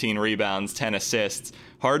 points, 14 rebounds, 10 assists.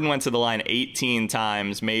 Harden went to the line 18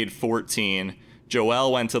 times, made 14.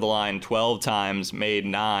 Joel went to the line 12 times, made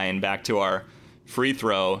 9, back to our free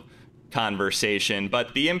throw conversation.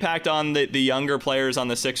 But the impact on the younger players on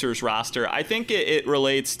the Sixers roster, I think it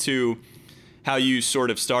relates to how you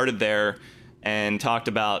sort of started there and talked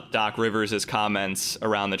about Doc Rivers' comments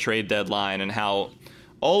around the trade deadline and how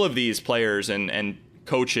all of these players and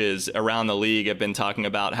coaches around the league have been talking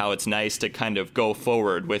about how it's nice to kind of go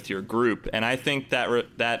forward with your group. And I think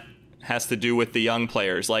that has to do with the young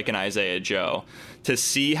players like an Isaiah Joe, to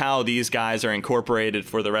see how these guys are incorporated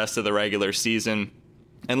for the rest of the regular season.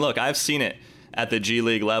 And look, I've seen it at the G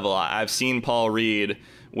League level. I've seen Paul Reed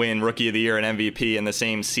win Rookie of the Year and MVP in the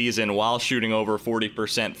same season while shooting over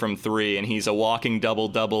 40% from three, and he's a walking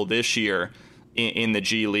double-double this year in the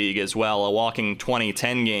G League as well, a walking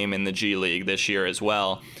 20-10 game in the G League this year as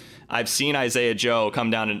well. I've seen Isaiah Joe come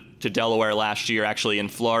down to Delaware last year, actually in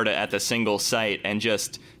Florida at the single site, and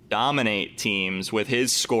just dominate teams with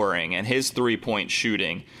his scoring and his three-point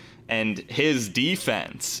shooting and his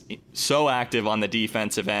defense, so active on the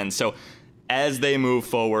defensive end. So as they move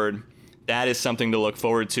forward, that is something to look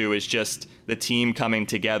forward to, is just the team coming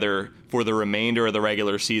together for the remainder of the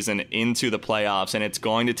regular season into the playoffs. And it's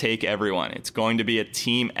going to take everyone. It's going to be a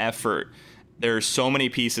team effort. There are so many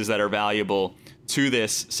pieces that are valuable to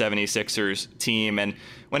this 76ers team. And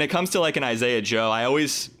when it comes to like an Isaiah Joe, I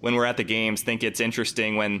always, when we're at the games, think it's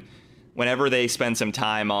interesting whenever they spend some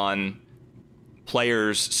time on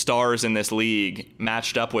players, stars in this league,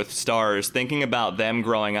 matched up with stars, thinking about them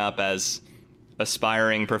growing up as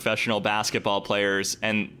aspiring professional basketball players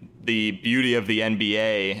and the beauty of the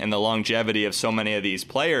NBA and the longevity of so many of these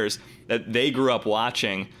players that they grew up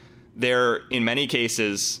watching. They're, in many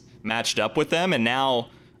cases, matched up with them. And now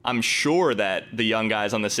I'm sure that the young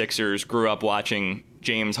guys on the Sixers grew up watching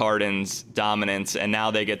James Harden's dominance, and now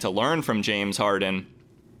they get to learn from James Harden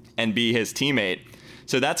and be his teammate.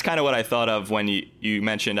 So that's kind of what I thought of when you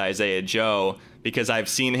mentioned Isaiah Joe, because I've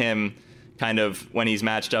seen him kind of when he's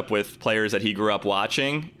matched up with players that he grew up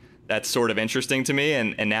watching. That's sort of interesting to me,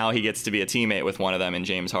 and now he gets to be a teammate with one of them in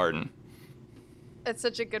James Harden. That's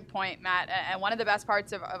such a good point, Matt. And one of the best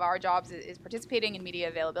parts of our jobs is participating in media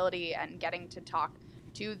availability and getting to talk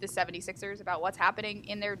to the 76ers about what's happening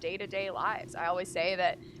in their day-to-day lives. I always say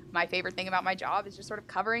that my favorite thing about my job is just sort of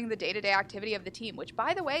covering the day-to-day activity of the team, which,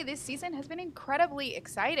 by the way, this season has been incredibly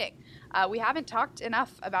exciting. We haven't talked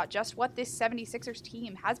enough about just what this 76ers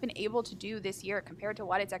team has been able to do this year compared to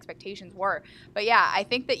what its expectations were. But yeah, I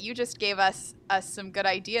think that you just gave us some good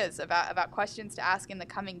ideas about questions to ask in the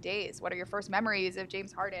coming days. What are your first memories of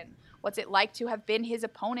James Harden? What's it like to have been his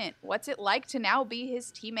opponent? What's it like to now be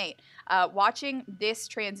his teammate? Watching this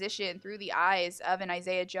transition through the eyes of an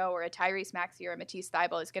Isaiah Joe or a Tyrese Maxey or a Matisse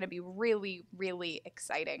Thybulle is going to be really, really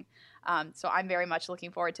exciting. So I'm very much looking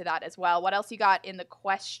forward to that as well. What else you got in the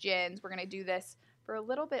questions? We're going to do this for a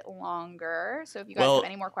little bit longer. So if you guys have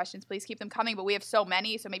any more questions, please keep them coming. But we have so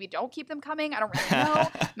many, so maybe don't keep them coming. I don't really know.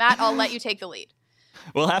 Matt, I'll let you take the lead.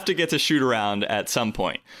 We'll have to get to shoot around at some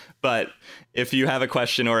point. But if you have a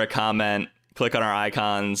question or a comment, click on our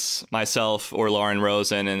icons, myself or Lauren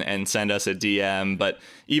Rosen, and send us a DM. But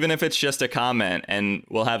even if it's just a comment, and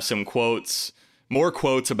we'll have some quotes, more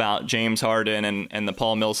quotes about James Harden and the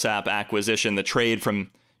Paul Millsap acquisition, the trade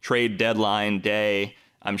from trade deadline day,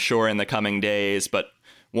 I'm sure in the coming days. But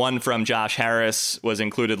One from Josh Harris was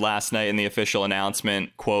included last night in the official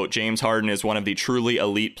announcement. Quote, James Harden is one of the truly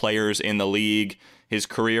elite players in the league. His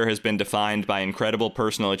career has been defined by incredible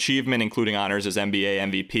personal achievement, including honors as NBA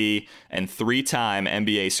MVP and 3-time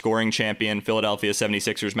NBA scoring champion. Philadelphia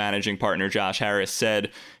 76ers managing partner Josh Harris said,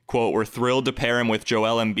 quote, we're thrilled to pair him with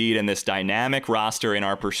Joel Embiid in this dynamic roster in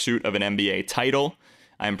our pursuit of an NBA title.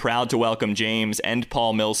 I'm proud to welcome James and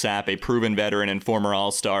Paul Millsap, a proven veteran and former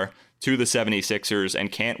All-Star, to the 76ers,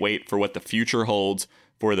 and can't wait for what the future holds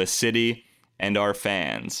for the city and our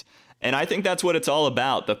fans. And I think that's what it's all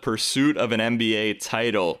about, the pursuit of an NBA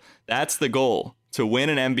title. That's the goal, to win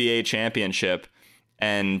an NBA championship.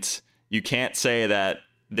 And you can't say that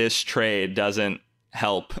this trade doesn't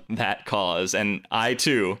help that cause. And I,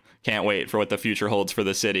 too, can't wait for what the future holds for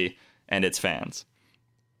the city and its fans.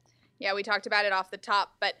 Yeah, we talked about it off the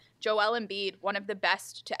top, but Joel Embiid, one of the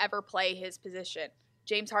best to ever play his position.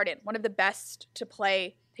 James Harden, one of the best to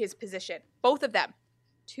play his position. Both of them,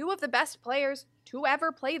 two of the best players to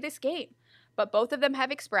ever play this game. But both of them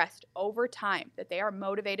have expressed over time that they are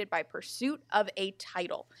motivated by pursuit of a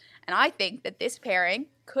title. And I think that this pairing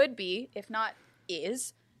could be, if not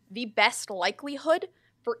is, the best likelihood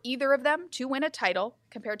for either of them to win a title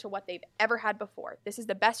compared to what they've ever had before. This is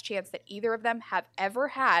the best chance that either of them have ever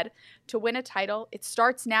had to win a title. It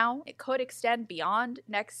starts now. It could extend beyond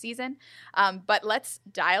next season. But let's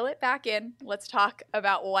dial it back in. Let's talk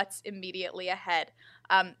about what's immediately ahead.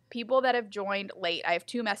 People that have joined late, I have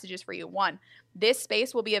two messages for you. One, this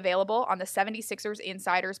space will be available on the 76ers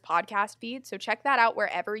Insiders podcast feed, so check that out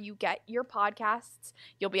wherever you get your podcasts.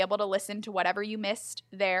 You'll be able to listen to whatever you missed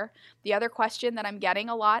there. The other question that I'm getting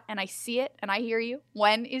a lot, and I see it and I hear you,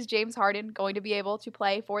 when is James Harden going to be able to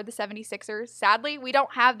play for the 76ers? Sadly, we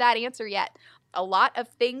don't have that answer yet. A lot of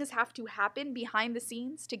things have to happen behind the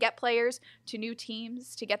scenes to get players to new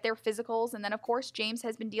teams, to get their physicals, and then of course James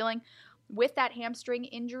has been dealing with that hamstring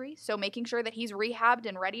injury, so making sure that he's rehabbed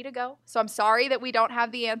and ready to go. So I'm sorry that we don't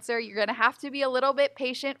have the answer. You're going to have to be a little bit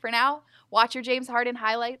patient for now. Watch your James Harden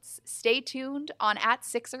highlights. Stay tuned on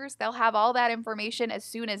 @Sixers. They'll have all that information as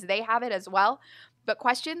soon as they have it as well. But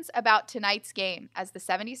questions about tonight's game as the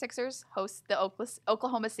 76ers host the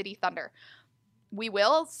Oklahoma City Thunder. We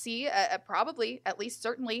will see probably, at least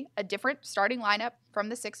certainly, a different starting lineup from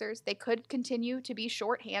the Sixers. They could continue to be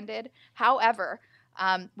shorthanded. However,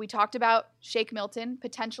 we talked about Shake Milton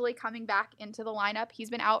potentially coming back into the lineup. He's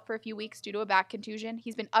been out for a few weeks due to a back contusion.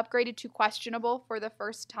 He's been upgraded to questionable for the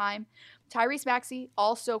first time. Tyrese Maxey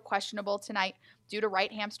also questionable tonight due to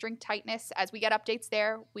right hamstring tightness. As we get updates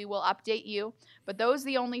there, we will update you. But those are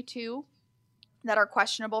the only two that are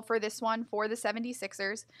questionable for this one for the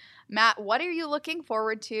 76ers. Matt, what are you looking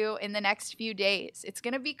forward to in the next few days? It's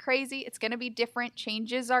going to be crazy. It's going to be different.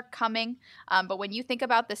 Changes are coming. But when you think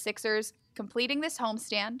about the Sixers completing this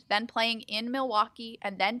homestand, then playing in Milwaukee,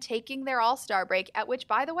 and then taking their All-Star break, at which,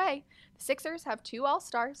 by the way, the Sixers have 2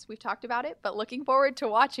 All-Stars. We've talked about it, but looking forward to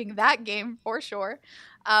watching that game for sure.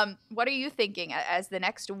 What are you thinking as the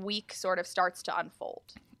next week sort of starts to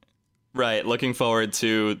unfold? Right, looking forward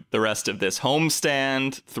to the rest of this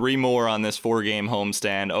homestand. 3 more on this 4-game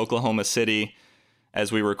homestand. Oklahoma City,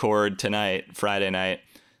 as we record tonight, Friday night.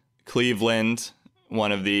 Cleveland,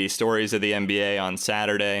 one of the stories of the NBA on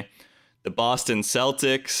Saturday. The Boston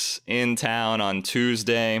Celtics in town on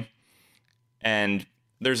Tuesday. And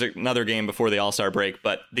there's another game before the All-Star break,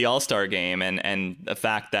 but the All-Star game and the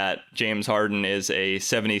fact that James Harden is a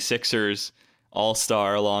 76ers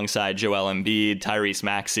All-Star alongside Joel Embiid, Tyrese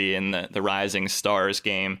Maxey in the Rising Stars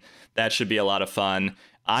game. That should be a lot of fun.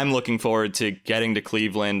 I'm looking forward to getting to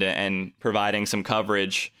Cleveland and providing some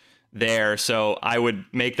coverage there. So I would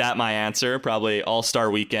make that my answer, probably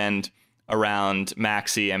All-Star weekend around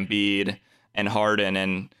Maxey, Embiid, and Harden,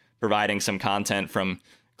 and providing some content from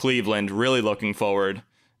Cleveland. Really looking forward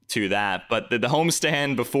to that. But the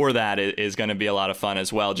homestand before that is going to be a lot of fun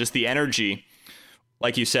as well. Just the energy.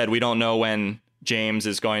 Like you said, we don't know when James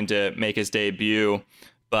is going to make his debut,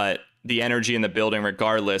 but the energy in the building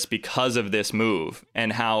regardless because of this move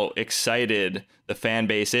and how excited the fan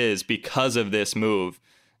base is because of this move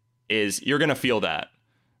is you're going to feel that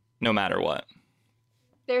no matter what.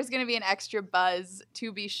 There's going to be an extra buzz,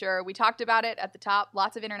 to be sure. We talked about it at the top.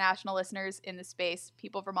 Lots of international listeners in the space,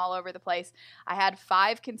 people from all over the place. I had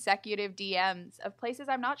 5 consecutive DMs of places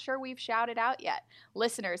I'm not sure we've shouted out yet.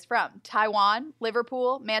 Listeners from Taiwan,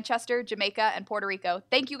 Liverpool, Manchester, Jamaica, and Puerto Rico.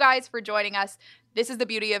 Thank you guys for joining us. This is the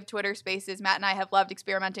beauty of Twitter Spaces. Matt and I have loved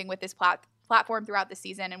experimenting with this platform platform throughout the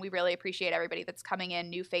season, and we really appreciate everybody that's coming in,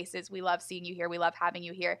 new faces. We love seeing you here. We love having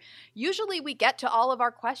you here. Usually we get to all of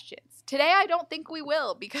our questions. Today I don't think we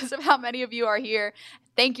will because of how many of you are here.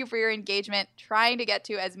 Thank you for your engagement, trying to get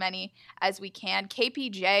to as many as we can.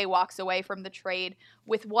 KPJ walks away from the trade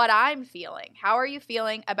with what I'm feeling. How are you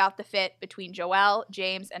feeling about the fit between Joel,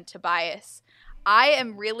 James, and Tobias? I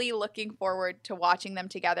am really looking forward to watching them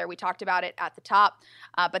together. We talked about it at the top,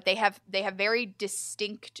 but they have very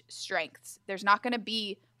distinct strengths. There's not going to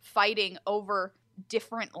be fighting over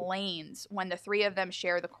different lanes when the three of them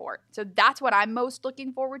share the court. So that's what I'm most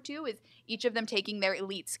looking forward to, is each of them taking their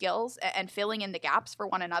elite skills and filling in the gaps for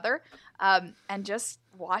one another, and just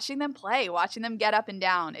watching them play, watching them get up and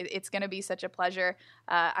down. It's going to be such a pleasure.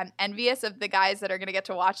 I'm envious of the guys that are going to get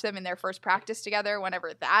to watch them in their first practice together,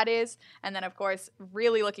 whenever that is. And then, of course,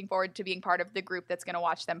 really looking forward to being part of the group that's going to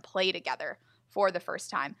watch them play together for the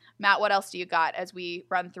first time. Matt, what else do you got as we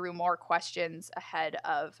run through more questions ahead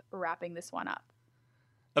of wrapping this one up?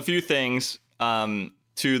 A few things. To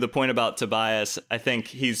the point about Tobias, I think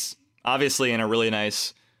he's obviously in a really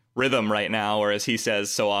nice rhythm right now, or as he says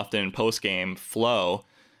so often in post-game, flow.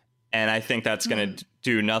 And I think that's going to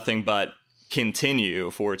do nothing but continue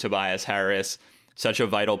for Tobias Harris, such a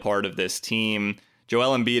vital part of this team.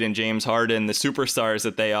 Joel Embiid and James Harden, the superstars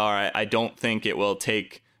that they are, I don't think it will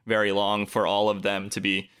take very long for all of them to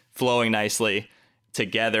be flowing nicely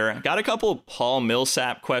together. Got a couple Paul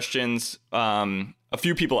Millsap questions. A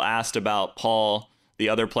few people asked about Paul, the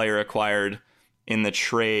other player acquired in the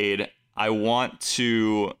trade. I want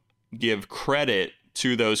to give credit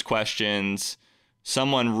to those questions.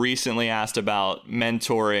 Someone recently asked about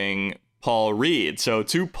mentoring Paul Reed. So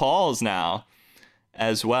 2 Pauls now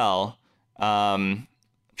as well. Try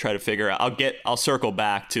to figure out. I'll circle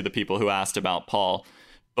back to the people who asked about Paul.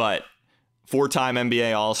 But 4-time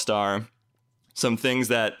NBA All-Star. Some things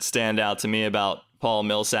that stand out to me about Paul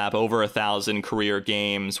Millsap: over 1,000 career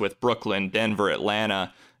games with Brooklyn, Denver,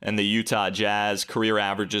 Atlanta, and the Utah Jazz. Career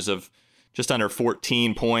averages of just under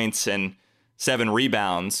 14 points and 7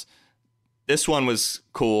 rebounds. This one was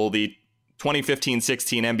cool. The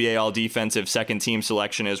 2015-16 NBA All-Defensive second team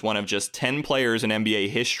selection is one of just 10 players in NBA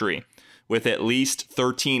history with at least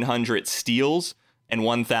 1,300 steals and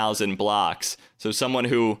 1,000 blocks. So someone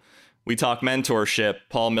who, we talk mentorship,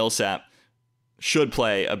 Paul Millsap should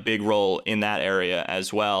play a big role in that area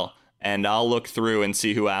as well. And I'll look through and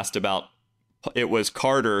see who asked about. It was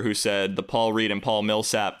Carter who said the Paul Reed and Paul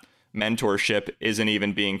Millsap mentorship isn't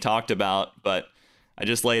even being talked about, but I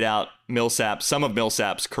just laid out some of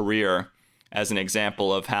Millsap's career as an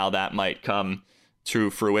example of how that might come to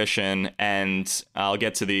fruition. And I'll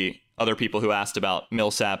get to the other people who asked about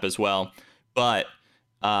Millsap as well. But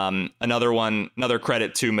another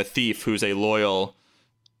credit to Mathif, who's a loyal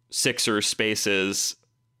Sixers Spaces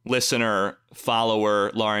listener,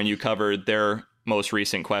 follower. Lauren, you covered their most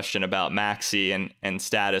recent question about Maxey and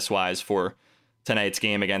status-wise for tonight's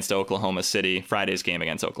game against Oklahoma City, Friday's game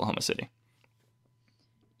against Oklahoma City.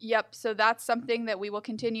 Yep, so that's something that we will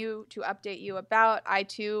continue to update you about. I,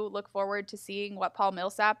 too, look forward to seeing what Paul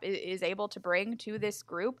Millsap is able to bring to this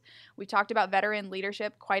group. We talked about veteran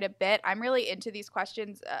leadership quite a bit. I'm really into these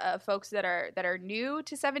questions of folks that are new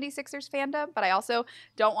to 76ers fandom, but I also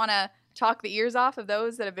don't want to talk the ears off of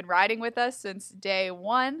those that have been riding with us since day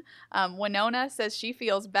one. Winona says she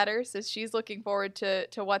feels better, says she's looking forward to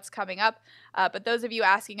what's coming up. But those of you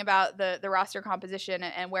asking about the roster composition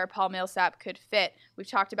and where Paul Millsap could fit, we've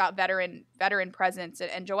talked about veteran presence,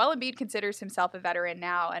 and Joel Embiid considers himself a veteran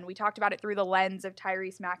now, and we talked about it through the lens of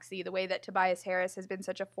Tyrese Maxey, the way that Tobias Harris has been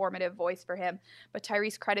such a formative voice for him. But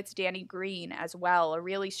Tyrese credits Danny Green as well, a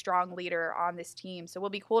really strong leader on this team. So it will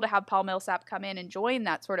be cool to have Paul Millsap come in and join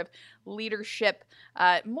that sort of leadership,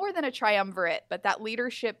 more than a triumvirate, but that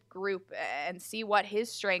leadership group, and see what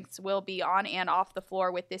his strengths will be on and off the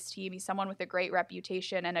floor with this team. He's someone with a great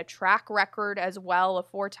reputation and a track record as well, a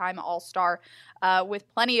 4-time All-Star,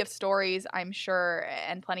 with plenty of stories, I'm sure,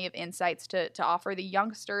 and plenty of insights to offer the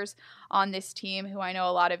youngsters on this team, who I know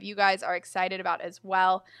a lot of you guys are excited about as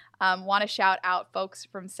well. Want to shout out folks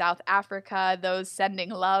from South Africa, those sending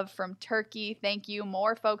love from Turkey. Thank you.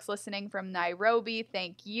 More folks listening from Nairobi.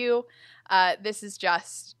 Thank you. This is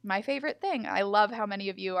just my favorite thing. I love how many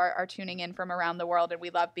of you are tuning in from around the world, and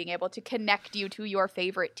we love being able to connect you to your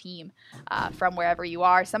favorite team from wherever you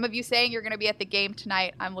are. Some of you saying you're going to be at the game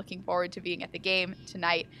tonight. I'm looking forward to being at the game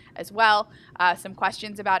tonight as well. Some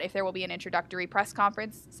questions about if there will be an introductory press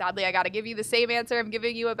conference. Sadly, I got to give you the same answer I'm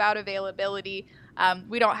giving you about availability.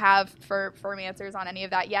 We don't have firm answers on any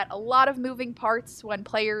of that yet. A lot of moving parts when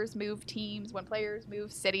players move teams, when players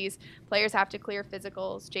move cities. Players have to clear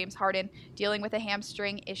physicals. James Harden dealing with a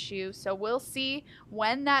hamstring issue. So we'll see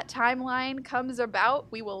when that timeline comes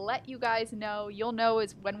about. We will let you guys know. You'll know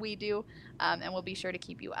is when we do, and we'll be sure to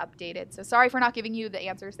keep you updated. So sorry for not giving you the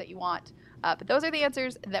answers that you want. But those are the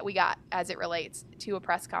answers that we got as it relates to a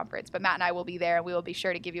press conference. But Matt and I will be there, and we will be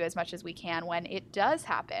sure to give you as much as we can when it does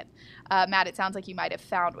happen. Matt, it sounds like you might have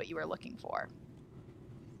found what you were looking for.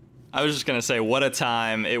 I was just going to say, what a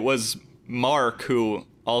time. It was Mark who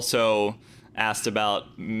also asked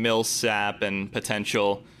about Millsap and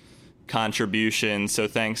potential contribution. So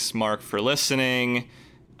thanks, Mark, for listening.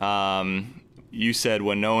 You said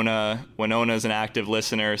Winona. Winona's an active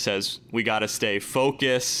listener, says we got to stay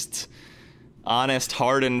focused. Honest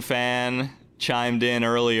Harden fan chimed in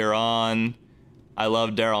earlier on. I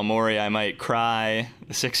love Daryl Morey. I might cry.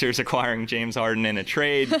 The Sixers acquiring James Harden in a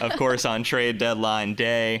trade, of course, on trade deadline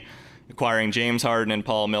day, acquiring James Harden and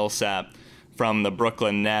Paul Millsap from the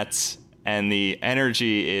Brooklyn Nets. And the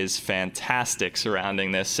energy is fantastic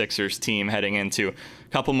surrounding this Sixers team heading into a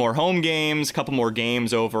couple more home games, a couple more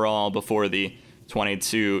games overall before the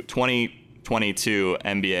 2022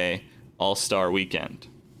 NBA All-Star Weekend.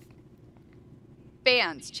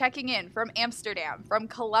 Fans checking in from Amsterdam, from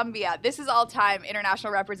Colombia. This is all-time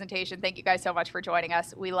international representation. Thank you guys so much for joining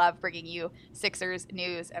us. We love bringing you Sixers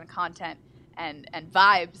news and content and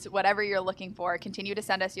vibes, whatever you're looking for. Continue to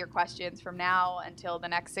send us your questions from now until the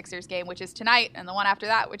next Sixers game, which is tonight, and the one after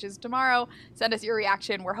that, which is tomorrow. Send us your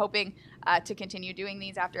reaction. We're hoping to continue doing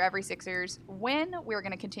these after every Sixers win. We're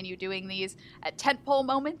going to continue doing these at tentpole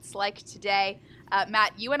moments like today.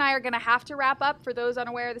 Matt, you and I are going to have to wrap up. For those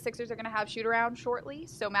unaware, the Sixers are going to have shoot-around shortly,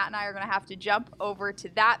 so Matt and I are going to have to jump over to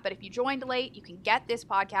that. But if you joined late, you can get this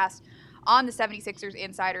podcast on the 76ers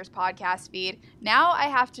Insiders podcast feed. Now I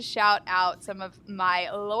have to shout out some of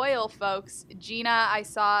my loyal folks. Gina, I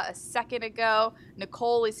saw a second ago.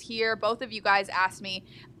 Nicole is here. Both of you guys asked me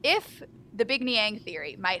if the Big Niang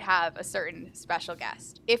Theory might have a certain special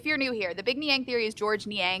guest. If you're new here, the Big Niang Theory is George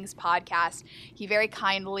Niang's podcast. He very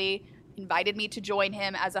kindly invited me to join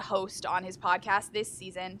him as a host on his podcast this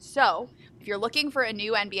season. So if you're looking for a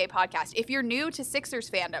new NBA podcast, if you're new to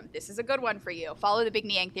Sixers fandom, this is a good one for you. Follow the Big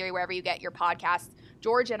Niang Theory wherever you get your podcasts.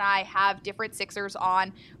 George and I have different Sixers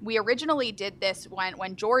on. We originally did this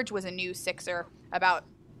when George was a new Sixer about,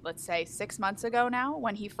 let's say, 6 months ago now,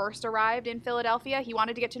 when he first arrived in Philadelphia. He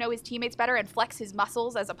wanted to get to know his teammates better and flex his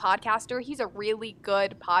muscles as a podcaster. He's a really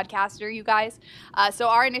good podcaster, you guys. So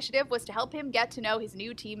our initiative was to help him get to know his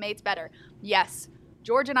new teammates better. Yes,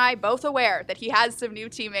 George and I both aware that he has some new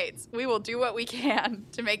teammates. We will do what we can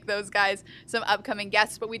to make those guys some upcoming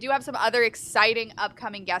guests, but we do have some other exciting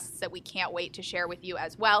upcoming guests that we can't wait to share with you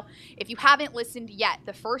as well. If you haven't listened yet,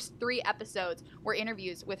 the first 3 episodes were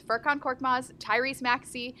interviews with Furkan Korkmaz, Tyrese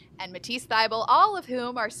Maxey, and Matisse Thybulle, all of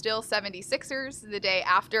whom are still 76ers the day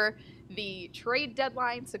after the trade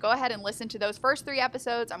deadline. So go ahead and listen to those first 3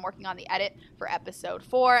 episodes. I'm working on the edit for episode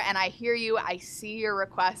 4, and I hear you. I see your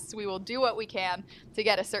requests. We will do what we can to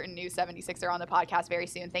get a certain new 76er on the podcast very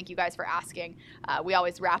soon. Thank you guys for asking. We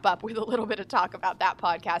always wrap up with a little bit of talk about that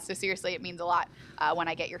podcast. So seriously, it means a lot when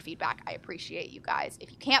I get your feedback. I appreciate you guys.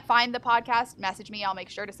 If you can't find the podcast, message me. I'll make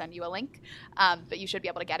sure to send you a link. But you should be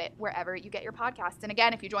able to get it wherever you get your podcasts. And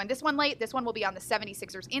again, if you joined this one late, this one will be on the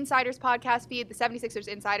 76ers Insiders podcast feed. The 76ers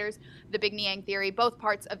Insiders, the Big Niang Theory, both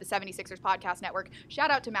parts of the 76ers podcast network. Shout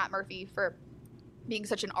out to Matt Murphy for being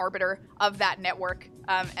such an arbiter of that network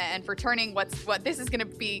and for turning what this is going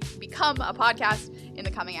to become a podcast in the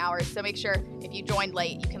coming hours. So make sure if you joined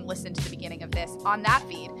late, you can listen to the beginning of this on that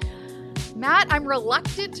feed. Matt, I'm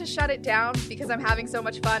reluctant to shut it down because I'm having so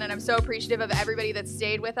much fun and I'm so appreciative of everybody that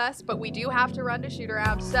stayed with us, but we do have to run to shoot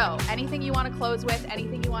around. So anything you want to close with,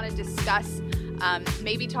 anything you want to discuss,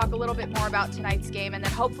 maybe talk a little bit more about tonight's game, and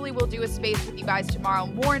then hopefully we'll do a space with you guys tomorrow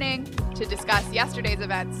morning to discuss yesterday's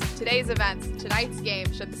events, today's events, tonight's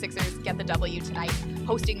game, should the Sixers get the W tonight,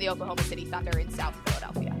 hosting the Oklahoma City Thunder in South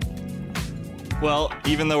Philadelphia. Well,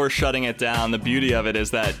 even though we're shutting it down, the beauty of it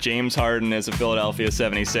is that James Harden is a Philadelphia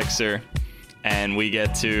 76er, and we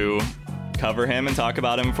get to cover him and talk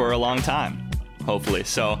about him for a long time, hopefully.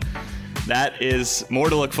 So that is more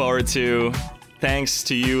to look forward to. Thanks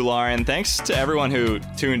to you, Lauren. Thanks to everyone who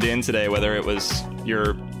tuned in today, whether it was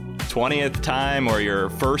your 20th time or your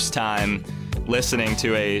first time listening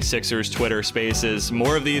to a Sixers Twitter Spaces.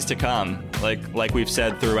 More of these to come, like we've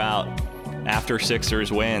said throughout, after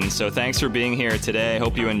Sixers win. So thanks for being here today.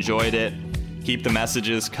 Hope you enjoyed it. Keep the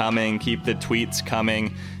messages coming. Keep the tweets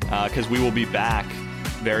coming, because we will be back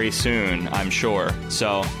very soon, I'm sure.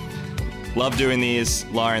 So Love doing these.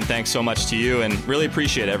 Lauren, thanks so much to you, and really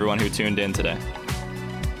appreciate everyone who tuned in today.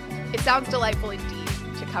 It sounds delightful indeed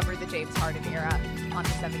to cover the James Harden era on the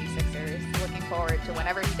 76ers. Looking forward to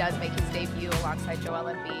whenever he does make his debut alongside Joel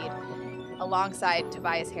Embiid, alongside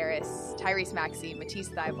Tobias Harris, Tyrese Maxey, Matisse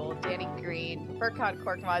Thybulle, Danny Green, Furkan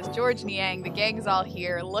Korkmaz, George Niang. The gang's all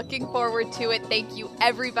here. Looking forward to it. Thank you,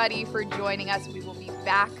 everybody, for joining us. We will be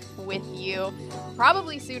back with you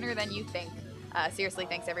probably sooner than you think. Seriously,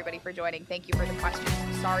 thanks, everybody, for joining. Thank you for the questions.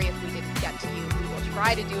 Sorry if we didn't get to you. We will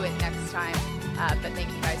try to do it next time. But thank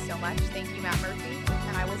you guys so much. Thank you, Matt Murphy.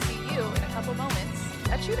 And I will see you in a couple moments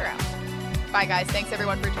at Shoot Around. Bye, guys. Thanks,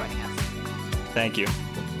 everyone, for joining us. Thank you.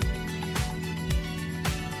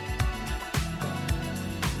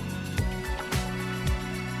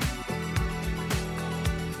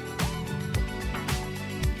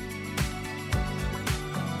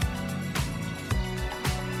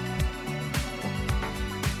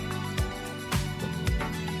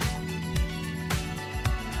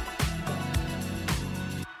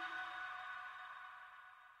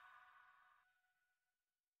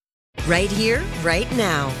 Right here, right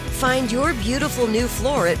now. Find your beautiful new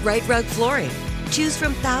floor at Right Rug Flooring. Choose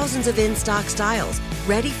from thousands of in-stock styles,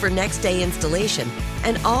 ready for next day installation,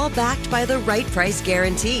 and all backed by the right price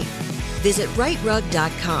guarantee. Visit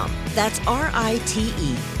rightrug.com. That's RITERUG.com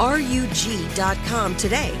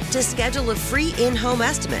today to schedule a free in-home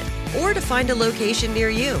estimate or to find a location near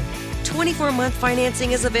you. 24-month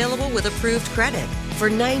financing is available with approved credit. For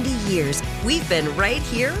 90 years, we've been right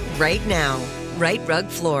here, right now. Right Rug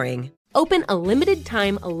Flooring. Open a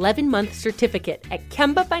limited-time 11-month certificate at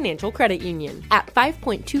Kemba Financial Credit Union. At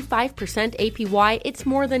 5.25% APY, it's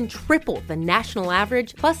more than triple the national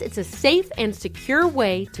average, plus it's a safe and secure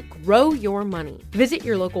way to grow your money. Visit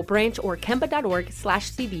your local branch or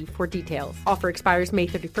kemba.org/CD for details. Offer expires May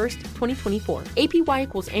 31st, 2024. APY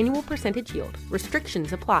equals annual percentage yield.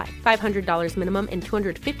 Restrictions apply. $500 minimum and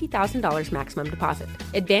 $250,000 maximum deposit.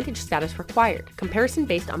 Advantage status required. Comparison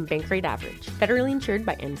based on bank rate average. Federally insured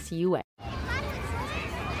by NCUA.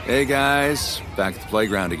 Hey guys, back at the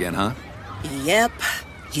playground again, huh? Yep.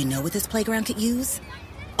 You know what this playground could use?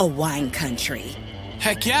 A wine country.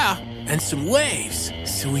 Heck yeah, and some waves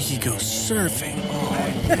so we could go surfing. Oh,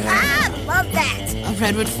 yeah. Love that. A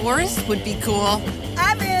redwood forest would be cool.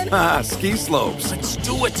 I'm in. Ski slopes. Let's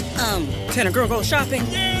do it. Can a girl go shopping?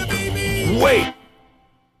 Yeah, baby. Wait.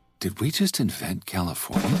 Did we just invent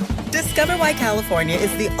California? Discover why California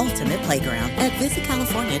is the ultimate playground at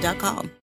visitcalifornia.com.